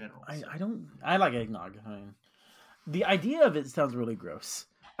eggnog in general. So. I don't. I like eggnog. I mean, the idea of it sounds really gross.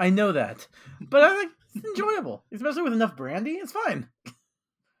 I know that, but I think it's enjoyable, especially with enough brandy. It's fine.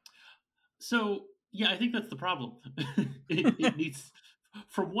 So yeah, I think that's the problem. it needs,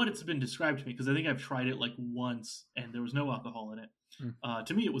 from what it's been described to me, because I think I've tried it like once and there was no alcohol in it.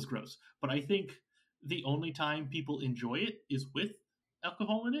 To me, it was gross. But I think the only time people enjoy it is with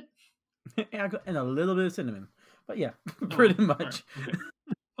alcohol in it, and a little bit of cinnamon. But yeah, pretty much. Right.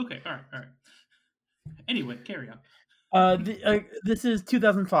 Okay. All right. Anyway, carry on. This is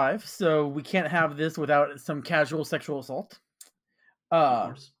 2005, so we can't have this without some casual sexual assault. Of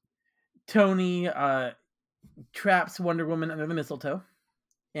course. Tony traps Wonder Woman under the mistletoe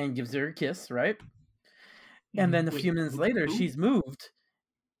and gives her a kiss, right? And then a few minutes later, she's moved,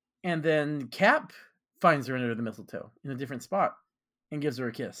 and then Cap finds her under the mistletoe in a different spot and gives her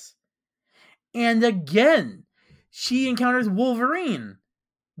a kiss. And again, she encounters Wolverine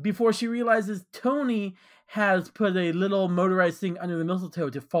before she realizes Tony has put a little motorized thing under the mistletoe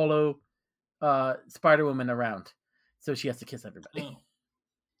to follow Spider-Woman around. So she has to kiss everybody. Oh.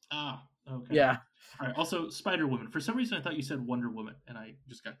 Ah, okay. Yeah. All right. Also, Spider-Woman. For some reason, I thought you said Wonder Woman, and I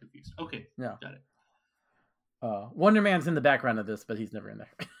just got confused. Okay. Yeah. Got it. Wonder Man's in the background of this, but he's never in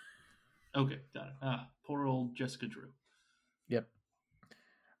there. Okay. Got it. Ah, poor old Jessica Drew. Yep.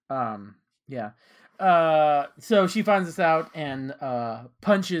 Yeah. So she finds this out and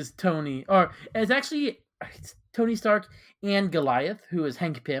punches Tony. Or it's actually Tony Stark and Goliath, who is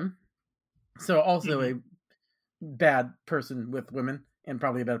Hank Pym. So also a bad person with women, and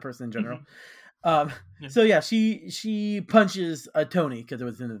probably a bad person in general. So yeah, she punches Tony because it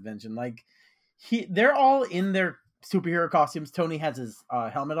was an invention. Like they're all in their superhero costumes. Tony has his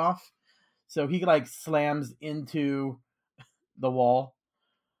helmet off, so he like slams into the wall.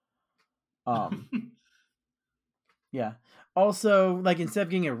 Yeah. Also, like instead of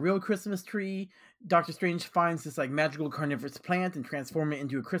getting a real Christmas tree, Doctor Strange finds this like magical carnivorous plant and transform it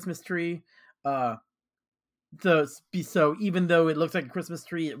into a Christmas tree. So even though it looks like a Christmas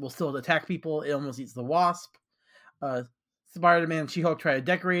tree, it will still attack people. It almost eats the Wasp. Spider-Man and She-Hulk try to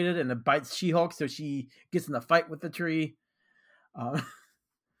decorate it, and it bites She-Hulk, so she gets in a fight with the tree.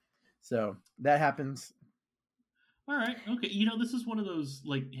 So that happens. All right. Okay. This is one of those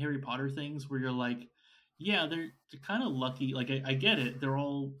like Harry Potter things where you're like, yeah, they're kind of lucky. Like I get it. They're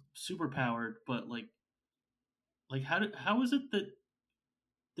all super powered, but like how is it that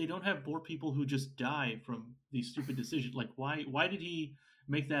they don't have more people who just die from these stupid decisions? Like why did he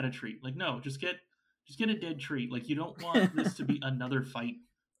make that a treat? Like no, just get a dead tree. Like you don't want this to be another fight.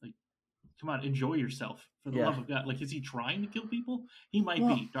 Like come on, enjoy yourself for the love of God. Like is he trying to kill people? He might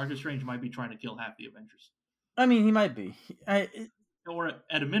be. Doctor Strange might be trying to kill half the Avengers. I mean, he might be. Or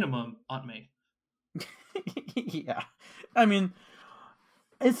at a minimum, Aunt May. Yeah. I mean,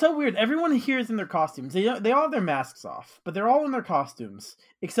 it's so weird. Everyone here is in their costumes. They all have their masks off, but they're all in their costumes,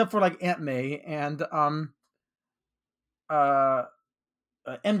 except for like Aunt May and MJ.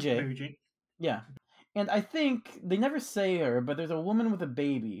 Mary Jane. Yeah. And I think they never say her, but there's a woman with a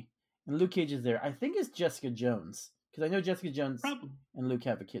baby, and Luke Cage is there. I think it's Jessica Jones, because I know Jessica Jones and Luke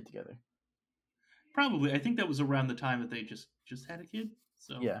have a kid together. Probably. I think that was around the time that they just had a kid.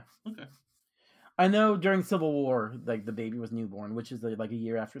 So yeah. Okay. I know during Civil War, like the baby was newborn, which is like a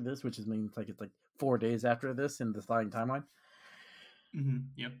year after this, which means like it's like 4 days after this in the sliding timeline.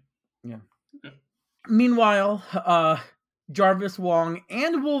 Yep. Yeah. Okay. Meanwhile, Jarvis, Wong,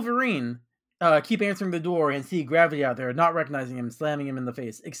 and Wolverine keep answering the door and see Gravity out there, not recognizing him, slamming him in the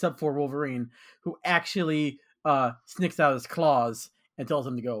face, except for Wolverine, who actually snicks out his claws and tells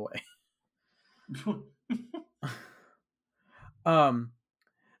him to go away.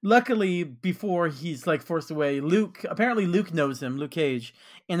 Luckily, before he's like forced away, Luke knows him, Luke Cage,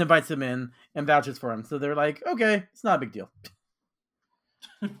 and invites him in and vouches for him. So they're like, okay, it's not a big deal.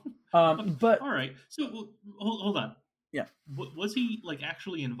 But all right. So hold on. Yeah. Was he like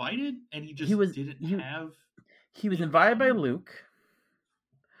actually invited, and he just didn't have? He was invited by Luke.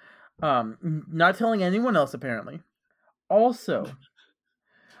 Not telling anyone else apparently. Also,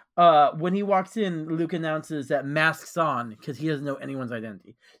 when he walks in, Luke announces that masks on because he doesn't know anyone's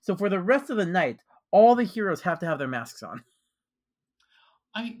identity. So for the rest of the night, all the heroes have to have their masks on.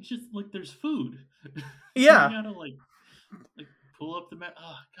 I just like there's food. Yeah. You gotta like pull up the mask.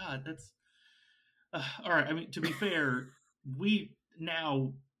 Oh God, that's all right. I mean, to be fair, we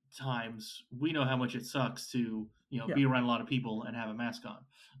know how much it sucks to be around a lot of people and have a mask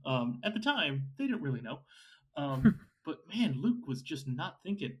on. At the time, they didn't really know. But man, Luke was just not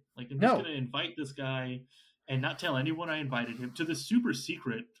thinking. Like, I'm just gonna invite this guy and not tell anyone I invited him to this super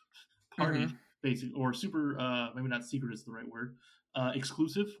secret party, basically, or super. Maybe not secret is the right word.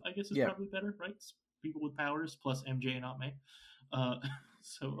 Exclusive, I guess, is probably better, right? People with powers plus MJ and Aunt May.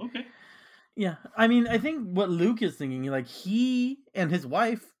 So okay. Yeah, I mean, I think what Luke is thinking, like he and his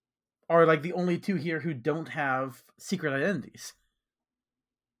wife are like the only two here who don't have secret identities.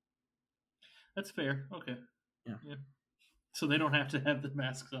 That's fair. Okay. Yeah. So they don't have to have the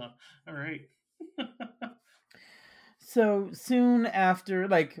masks on. All right. So soon after,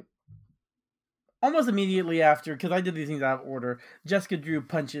 like almost immediately after, because I did these things out of order, Jessica Drew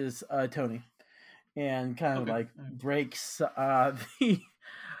punches Tony and kind of like breaks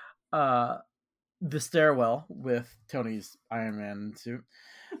the stairwell with Tony's Iron Man suit.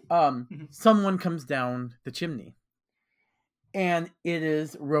 Someone comes down the chimney. And it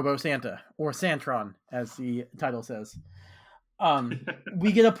is Robo Santa, or Santron, as the title says.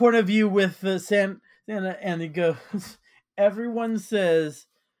 We get a point of view with Santa, and it goes, everyone says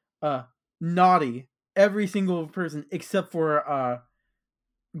naughty, every single person except for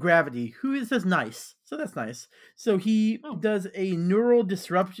Gravity, who says nice. So that's nice. So he does a neural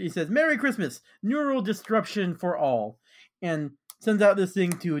disruption. He says, Merry Christmas, neural disruption for all. And sends out this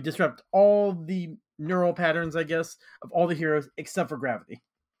thing to disrupt all the neural patterns, I guess, of all the heroes except for Gravity.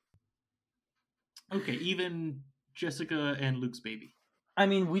 Okay, even Jessica and Luke's baby. I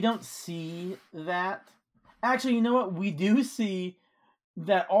mean, we don't see that. Actually, you know what? We do see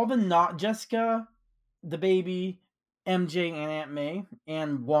that all the not Jessica, the baby, MJ and Aunt May,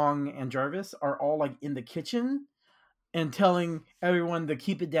 and Wong and Jarvis are all like in the kitchen and telling everyone to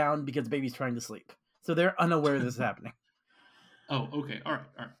keep it down because the baby's trying to sleep. So they're unaware this is happening. Oh, okay. All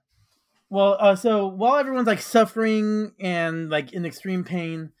right. Well, so while everyone's like suffering and like in extreme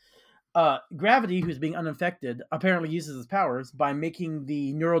pain, Gravity, who's being unaffected, apparently uses his powers by making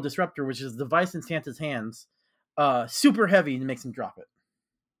the neural disruptor, which is a device in Santa's hands, super heavy and makes him drop it.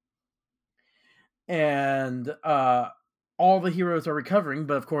 And all the heroes are recovering,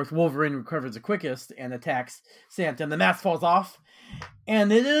 but of course Wolverine recovers the quickest and attacks Santa, and the mask falls off,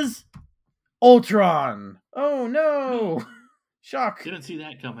 and it is Ultron. Oh no! Shock. Didn't see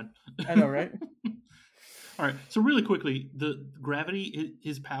that coming. I know, right? All right. So really quickly, the Gravity,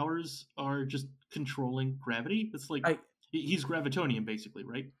 his powers are just controlling gravity. It's like he's Gravitonian, basically,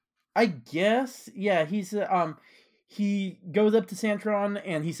 right? I guess. Yeah. He's he goes up to Santron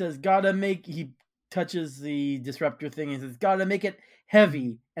and he says, he touches the disruptor thing and says, gotta make it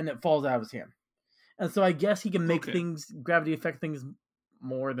heavy, and it falls out of his hand. And so I guess he can make gravity affect things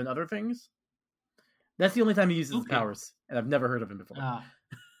more than other things. That's the only time he uses his powers, and I've never heard of him before.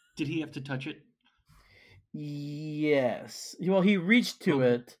 Did he have to touch it? Yes. Well, he reached to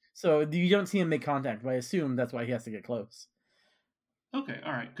it, so you don't see him make contact, but I assume that's why he has to get close. Okay,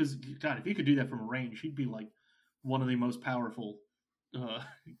 all right. Because, God, if he could do that from a range, he'd be like one of the most powerful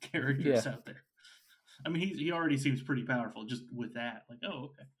characters out there. I mean, he already seems pretty powerful just with that. Like, oh,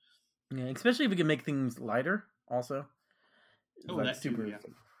 okay. Yeah, especially if he can make things lighter, also. That's super.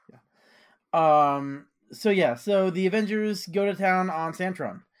 Yeah. So the Avengers go to town on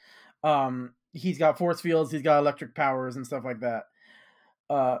Santron. He's got force fields, he's got electric powers and stuff like that.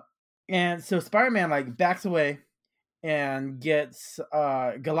 And so Spider-Man like backs away and gets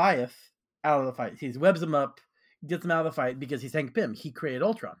Goliath out of the fight. He webs him up, gets him out of the fight because he's Hank Pym. He created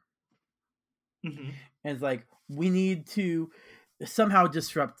Ultron. Mm-hmm. And it's like, we need to somehow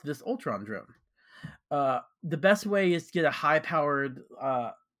disrupt this Ultron drone. The best way is to get a high-powered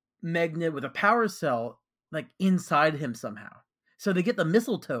magnet with a power cell like inside him somehow. So they get the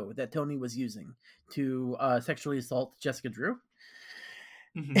mistletoe that Tony was using to sexually assault Jessica Drew.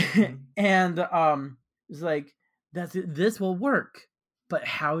 Mm-hmm. And It's like, that's it. This will work, but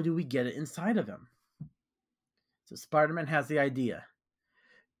how do we get it inside of him? So Spider-Man has the idea.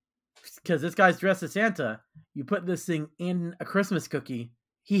 Because this guy's dressed as Santa, you put this thing in a Christmas cookie,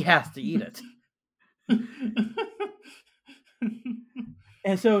 he has to eat it.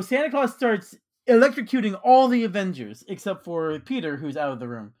 And so Santa Claus starts electrocuting all the Avengers except for Peter, who's out of the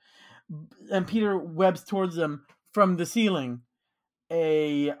room. And Peter webs towards them from the ceiling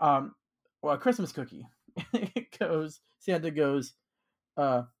a Christmas cookie. Santa goes,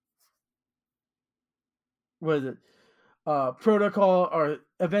 what is it? Protocol or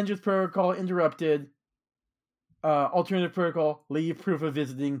Avengers protocol interrupted. Alternative protocol, leave proof of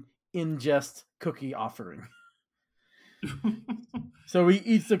visiting, ingest cookie offering. So he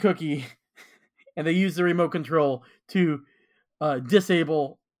eats the cookie, and they use the remote control to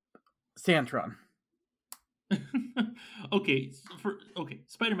disable Santron. Okay,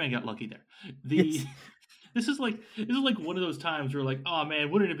 Spider-Man got lucky there. This is like one of those times where, like, oh man,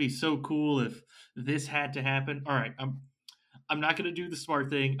 wouldn't it be so cool if this had to happen? All right, I'm not gonna do the smart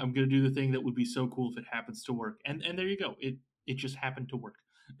thing. I'm gonna do the thing that would be so cool if it happens to work. And there you go. It just happened to work.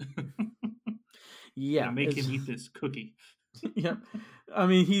 Yeah, make him eat this cookie. Yeah, I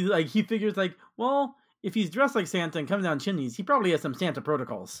mean, he figures like, well, if he's dressed like Santa and comes down chimneys, he probably has some Santa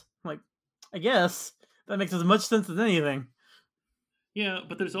protocols. Like, I guess that makes as much sense as anything. Yeah,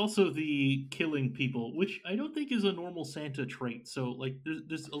 but there's also the killing people, which I don't think is a normal Santa trait. So, like,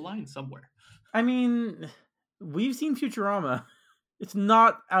 there's a line somewhere. I mean, we've seen Futurama. It's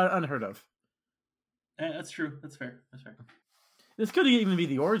not unheard of. That's true. That's fair. This could even be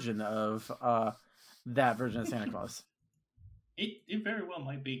the origin of that version of Santa Claus. It very well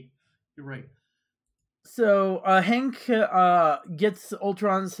might be. You're right. So Hank gets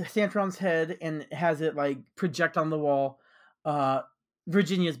Santron's head and has it like project on the wall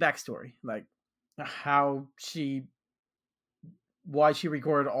Virginia's backstory, like why she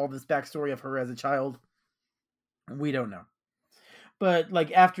recorded all this backstory of her as a child. We don't know. But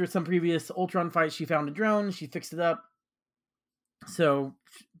like after some previous Ultron fight, she found a drone, she fixed it up. So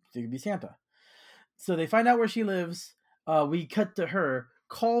she could be Santa. So they find out where she lives. We cut to her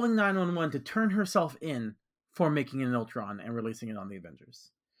calling 911 to turn herself in for making an Ultron and releasing it on the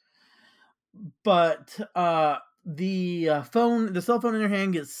Avengers. But the cell phone in her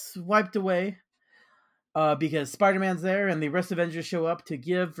hand gets swiped away because Spider-Man's there and the rest of Avengers show up to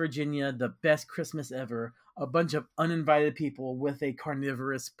give Virginia the best Christmas ever. A bunch of uninvited people with a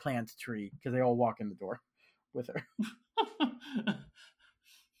carnivorous plant tree because they all walk in the door with her.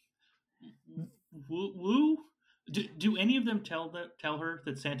 Woo? Do any of them tell her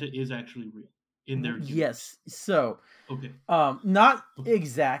that Santa is actually real in their universe? Yes. So okay. Not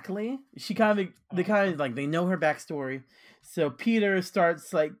exactly. They know her backstory. So Peter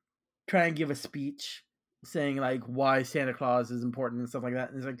starts like trying to give a speech saying like why Santa Claus is important and stuff like that.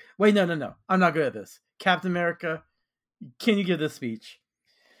 And he's like, wait, no. I'm not good at this. Captain America, can you give this speech?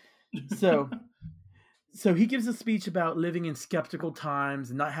 So he gives a speech about living in skeptical times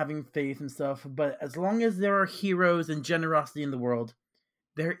and not having faith and stuff. But as long as there are heroes and generosity in the world,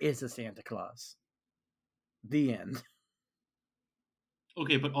 there is a Santa Claus. The end.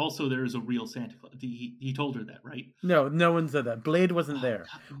 Okay, but also there is a real Santa Claus. He told her that, right? No one said that. Blade wasn't there,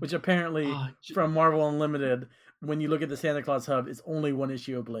 which apparently from Marvel Unlimited, when you look at the Santa Claus hub, it's only one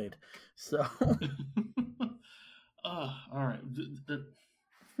issue of Blade. So. All right.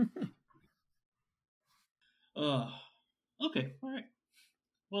 Okay, all right.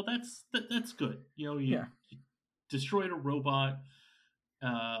 Well, that's good. You destroyed a robot,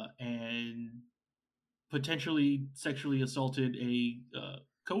 and potentially sexually assaulted a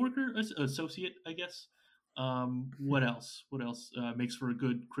coworker, associate, I guess. What else? What else makes for a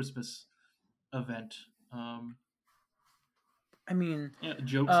good Christmas event? I mean,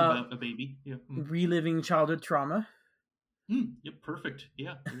 jokes about a baby. Yeah, reliving childhood trauma. Yep, perfect.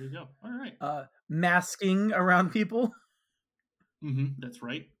 Yeah, there you go. All right. Masking around people. That's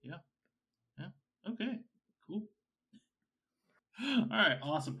right. Yeah. Okay. Cool. All right.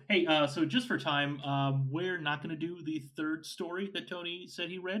 Awesome. Hey, so just for time, we're not going to do the third story that Tony said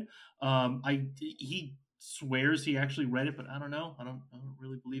he read. He swears he actually read it, but I don't know. I don't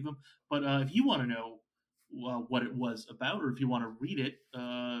really believe him. But if you want to know what it was about, or if you want to read it,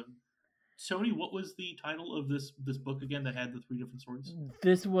 Tony, what was the title of this book again that had the 3 different stories?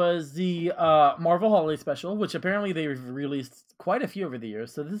 This was the Marvel Holiday Special, which apparently they've released quite a few over the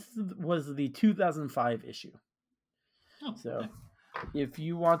years. So this was the 2005 issue. Oh, so okay. If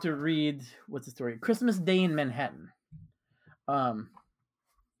you want to read, what's the story? Christmas Day in Manhattan.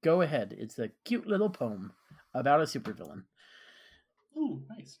 Go ahead. It's a cute little poem about a supervillain. Oh,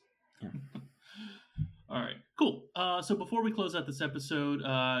 nice. Yeah. All right, cool. So before we close out this episode,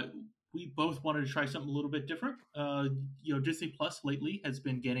 we both wanted to try something a little bit different. Disney Plus lately has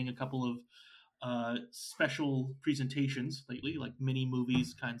been getting a couple of special presentations lately, like mini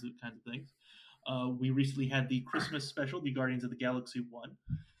movies, kinds of things. We recently had the Christmas special, the Guardians of the Galaxy one.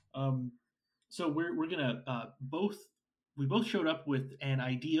 So we're gonna we both showed up with an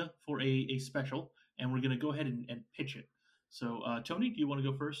idea for a special, and we're gonna go ahead and pitch it. So Tony, do you want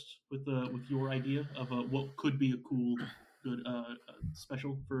to go first with your idea of what could be a cool, good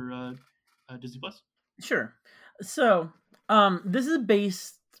special for Disney Plus? Sure. So this is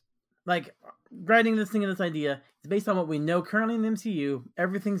based, like, writing this thing and this idea is based on what we know currently in the MCU.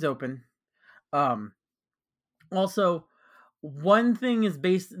 Everything's open. Also, one thing is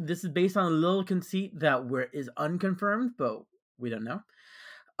based. This is based on a little conceit that is unconfirmed, but we don't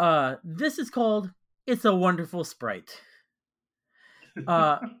know. This is called "It's a Wonderful Sprite."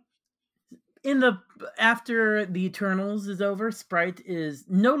 After the Eternals is over, Sprite is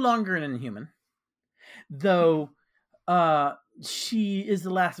no longer an Inhuman, though. She is the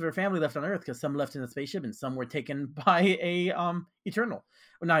last of her family left on Earth because some left in the spaceship and some were taken by a Eternal,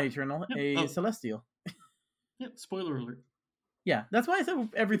 well, not Eternal, a Celestial. Yep. Spoiler alert. Yeah, that's why I said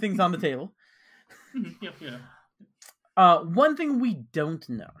everything's on the table. Yep. Yeah. One thing we don't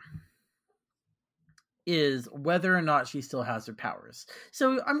know is whether or not she still has her powers.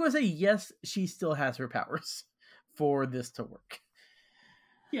 So I'm going to say yes, she still has her powers for this to work.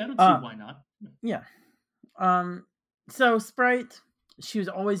 Yeah, I don't see why not. Yeah. So Sprite, she was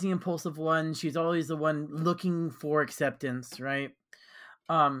always the impulsive one. She's always the one looking for acceptance, right?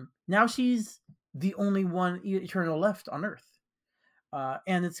 Now she's the only one Eternal left on Earth.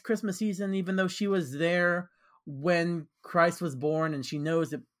 And it's Christmas season, even though she was there when Christ was born and she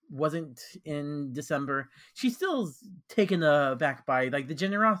knows it wasn't in December, she's still taken aback by like the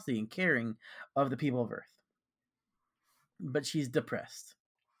generosity and caring of the people of Earth. But she's depressed.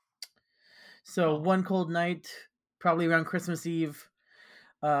 So one cold night, probably around Christmas Eve,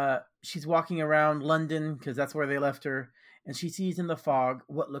 she's walking around London because that's where they left her, and she sees in the fog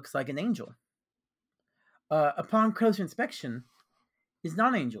what looks like an angel. Upon closer inspection, it's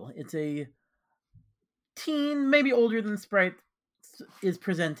not an angel. It's a teen, maybe older than Sprite is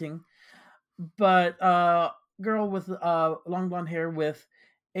presenting, but girl with long blonde hair with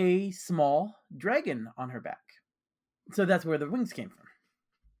a small dragon on her back. So that's where the wings came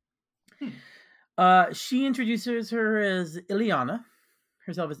from. She introduces her as Illyana,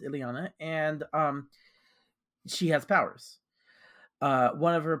 herself as Illyana, and she has powers.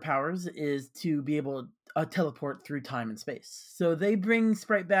 One of her powers is to be able to teleport through time and space. So they bring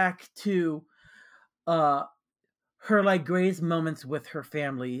Sprite back to her like greatest moments with her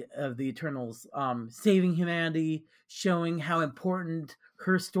family of the Eternals, saving humanity, showing how important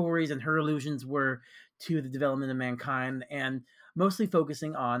her stories and her illusions were to the development of mankind, and mostly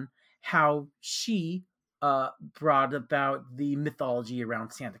focusing on how she brought about the mythology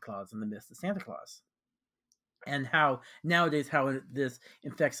around Santa Claus and the myths of Santa Claus. And how nowadays how this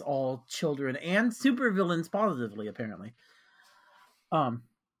infects all children and supervillains positively, apparently. And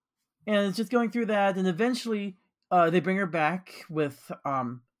it's just going through that, and eventually they bring her back with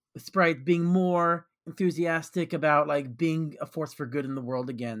Sprite being more enthusiastic about like being a force for good in the world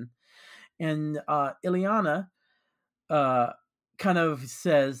again. And Illyana kind of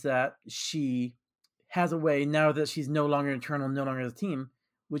says that she has a way, now that she's no longer Eternal, no longer the team,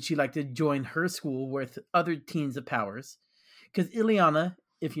 would she like to join her school with other teens of powers? Because Illyana,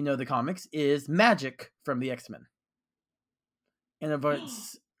 if you know the comics, is Magic from the X-Men. And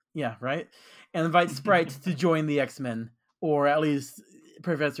invites, yeah, right? And invites Sprite to join the X-Men, or at least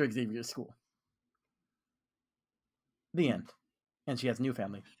Professor Xavier's school. The end. And she has a new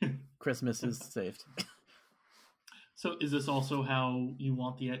family. Christmas is saved. So is this also how you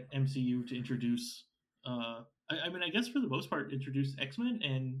want the MCU to introduce, I mean, I guess for the most part, introduce X-Men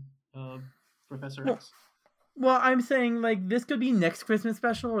and Professor X? Well, I'm saying, like, this could be next Christmas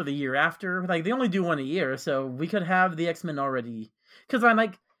special or the year after. Like, they only do one a year, so we could have the X-Men already. Because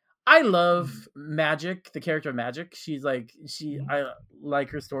I love Magic, the character of Magic. She's like, I like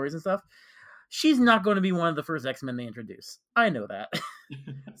her stories and stuff. She's not going to be one of the first X-Men they introduce. I know that.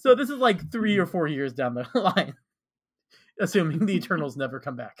 So this is like 3 or 4 years down the line. Assuming the Eternals never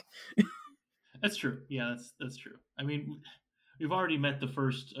come back. That's true. Yeah, that's true. I mean, we've already met the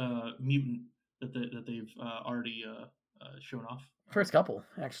first mutant that they've already shown off. First couple,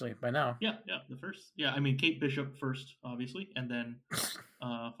 actually, by now. Yeah, the first. Yeah, I mean, Kate Bishop first, obviously, and then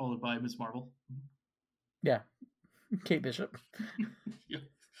followed by Ms. Marvel. Yeah, Kate Bishop. Yeah.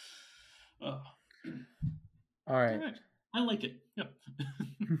 All right. I like it. Yeah.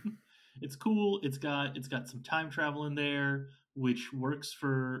 It's cool. It's got some time travel in there, which works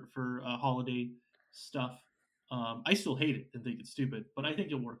for holiday stuff. I still hate it and think it's stupid, but I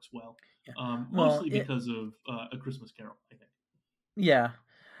think it works well. Yeah. Mostly because of A Christmas Carol, I think. Yeah.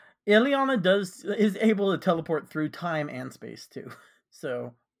 Ileana is able to teleport through time and space too.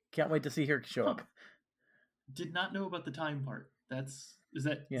 So can't wait to see her show up. Did not know about the time part. Is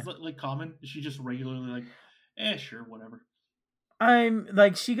that Yeah. like common? Is she just regularly like, sure, whatever? I'm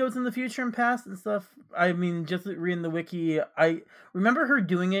like, she goes in the future and past and stuff. I mean, just reading the wiki, I remember her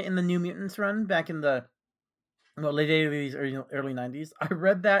doing it in the New Mutants run back in the late 80s, early 90s. I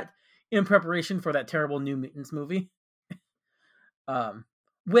read that in preparation for that terrible New Mutants movie.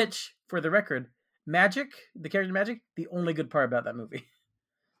 Which, for the record, Magic, the character Magic, the only good part about that movie.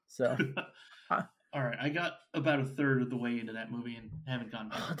 So, all right, I got about a third of the way into that movie and haven't gone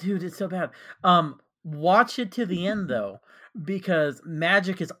back. Oh, dude, it's so bad. Watch it to the end though, because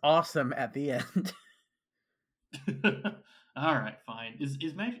Magic is awesome at the end. All right, fine. Is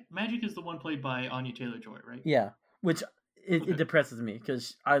Magic is the one played by Anya Taylor-Joy, right? Yeah, which it depresses me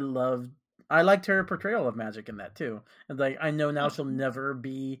because I liked her portrayal of Magic in that too, and like I know now she'll never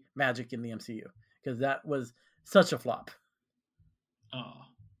be Magic in the MCU because that was such a flop. Oh.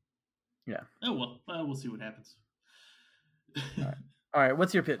 Yeah. Oh well, we'll see what happens. All right.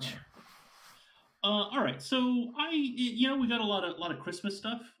 What's your pitch? All right. So we got a lot of Christmas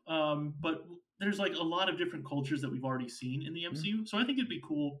stuff, but there's like a lot of different cultures that we've already seen in the MCU. Mm-hmm. So I think it'd be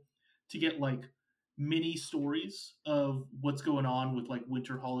cool to get like mini stories of what's going on with like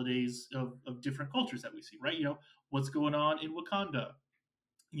winter holidays of different cultures that we see, right? What's going on in Wakanda.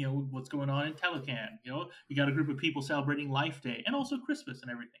 What's going on in Talokan. You got a group of people celebrating Life Day and also Christmas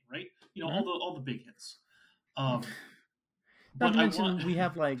and everything, right? Mm-hmm. all the big hits. Not to mention we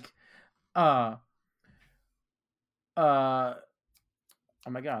have like oh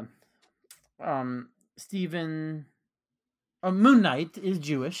my god. Moon Knight is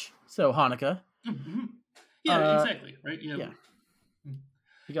Jewish, so Hanukkah. Mm-hmm. Yeah, exactly, right? Yeah.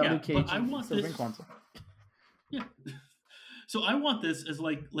 You got Luke Cage. But I want this. Yeah. So I want this as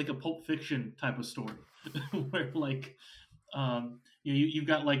like a Pulp Fiction type of story, where like, you've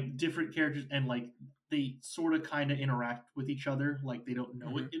got like different characters and like they sort of kind of interact with each other, like they don't know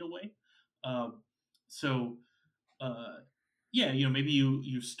mm-hmm. it in a way. Maybe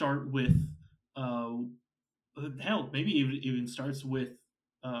you start with, maybe even starts with,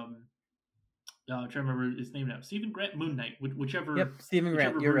 I'm trying to remember his name now. Stephen Grant, Moon Knight, whichever. Yep, Stephen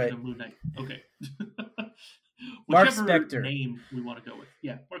Grant. You're right. Of Moon Knight. Okay. Mark Spector. Name we want to go with.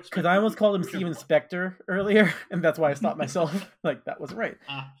 Yeah, Mark Spector. Because I almost called him Steven Spector earlier, and that's why I stopped myself. Like, that wasn't right.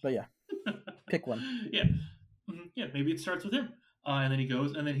 But yeah, pick one. Yeah. Mm-hmm. Yeah, maybe it starts with him. And then he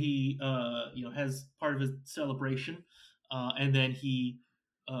goes, and then he, has part of his celebration. And then he,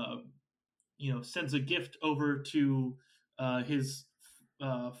 sends a gift over to his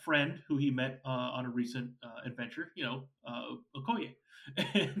friend who he met on a recent adventure, Okoye.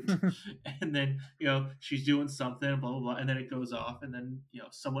 And then, she's doing something, blah, blah, blah. And then it goes off. And then,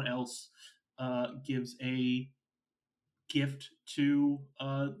 someone else gives a gift to,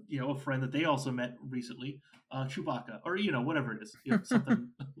 a friend that they also met recently, Chewbacca, or, whatever it is, something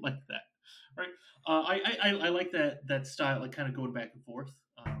like that. Right. I like that style, like kind of going back and forth.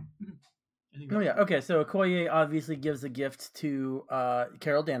 Okay. So Okoye obviously gives a gift to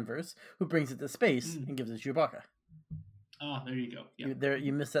Carol Danvers, who brings it to space and gives it to Chewbacca. There you go. Yeah.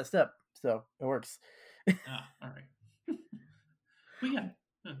 You missed that step, so it works. All right. But yeah.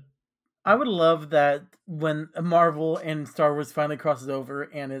 I would love that when Marvel and Star Wars finally crosses over,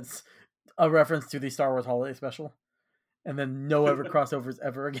 and it's a reference to the Star Wars Holiday Special, and then no ever crossovers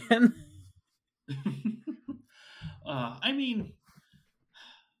ever again. I mean,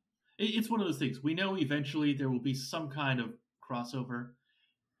 it's one of those things. We know eventually there will be some kind of crossover,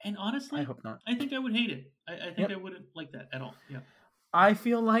 and honestly, I hope not. I think I would hate it. I think I wouldn't like that at all. Yeah. I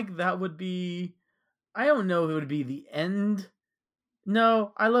feel like that would be. I don't know if it would be the end.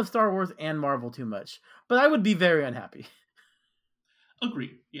 No, I love Star Wars and Marvel too much, but I would be very unhappy.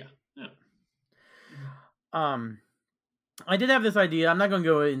 Agreed. Yeah. I did have this idea. I'm not going to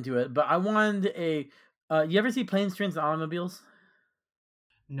go into it, but I wanted a. You ever see Planes, Trains, and Automobiles?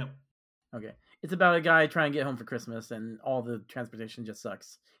 No. Okay. It's about a guy trying to get home for Christmas, and all the transportation just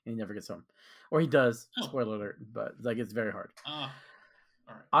sucks, and he never gets home. Or he does. Oh. Spoiler alert. But like it's very hard. All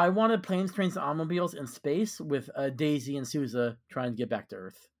right. I wanted Planes, Trains, and Automobiles in space with Daisy and Sousa trying to get back to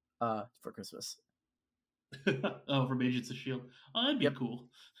Earth for Christmas. From Agents of S.H.I.E.L.D. Oh, that'd be cool.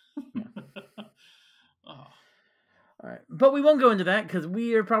 Yeah. All right, but we won't go into that because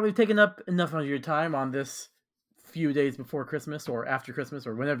we are probably taking up enough of your time on this few days before Christmas or after Christmas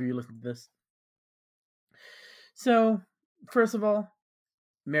or whenever you listen to this. So, first of all,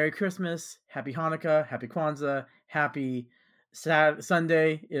 Merry Christmas, Happy Hanukkah, Happy Kwanzaa, Happy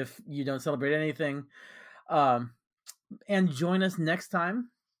Sunday if you don't celebrate anything. And join us next time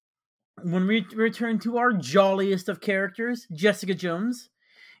when we return to our jolliest of characters, Jessica Jones,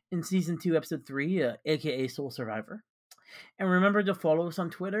 in Season 2, Episode 3, aka Soul Survivor. And remember to follow us on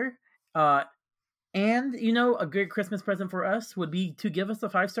Twitter. And, a great Christmas present for us would be to give us a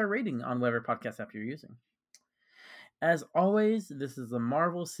 5-star rating on whatever podcast app you're using. As always, this is the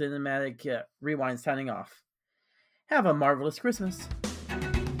Marvel Cinematic Rewind signing off. Have a marvelous Christmas.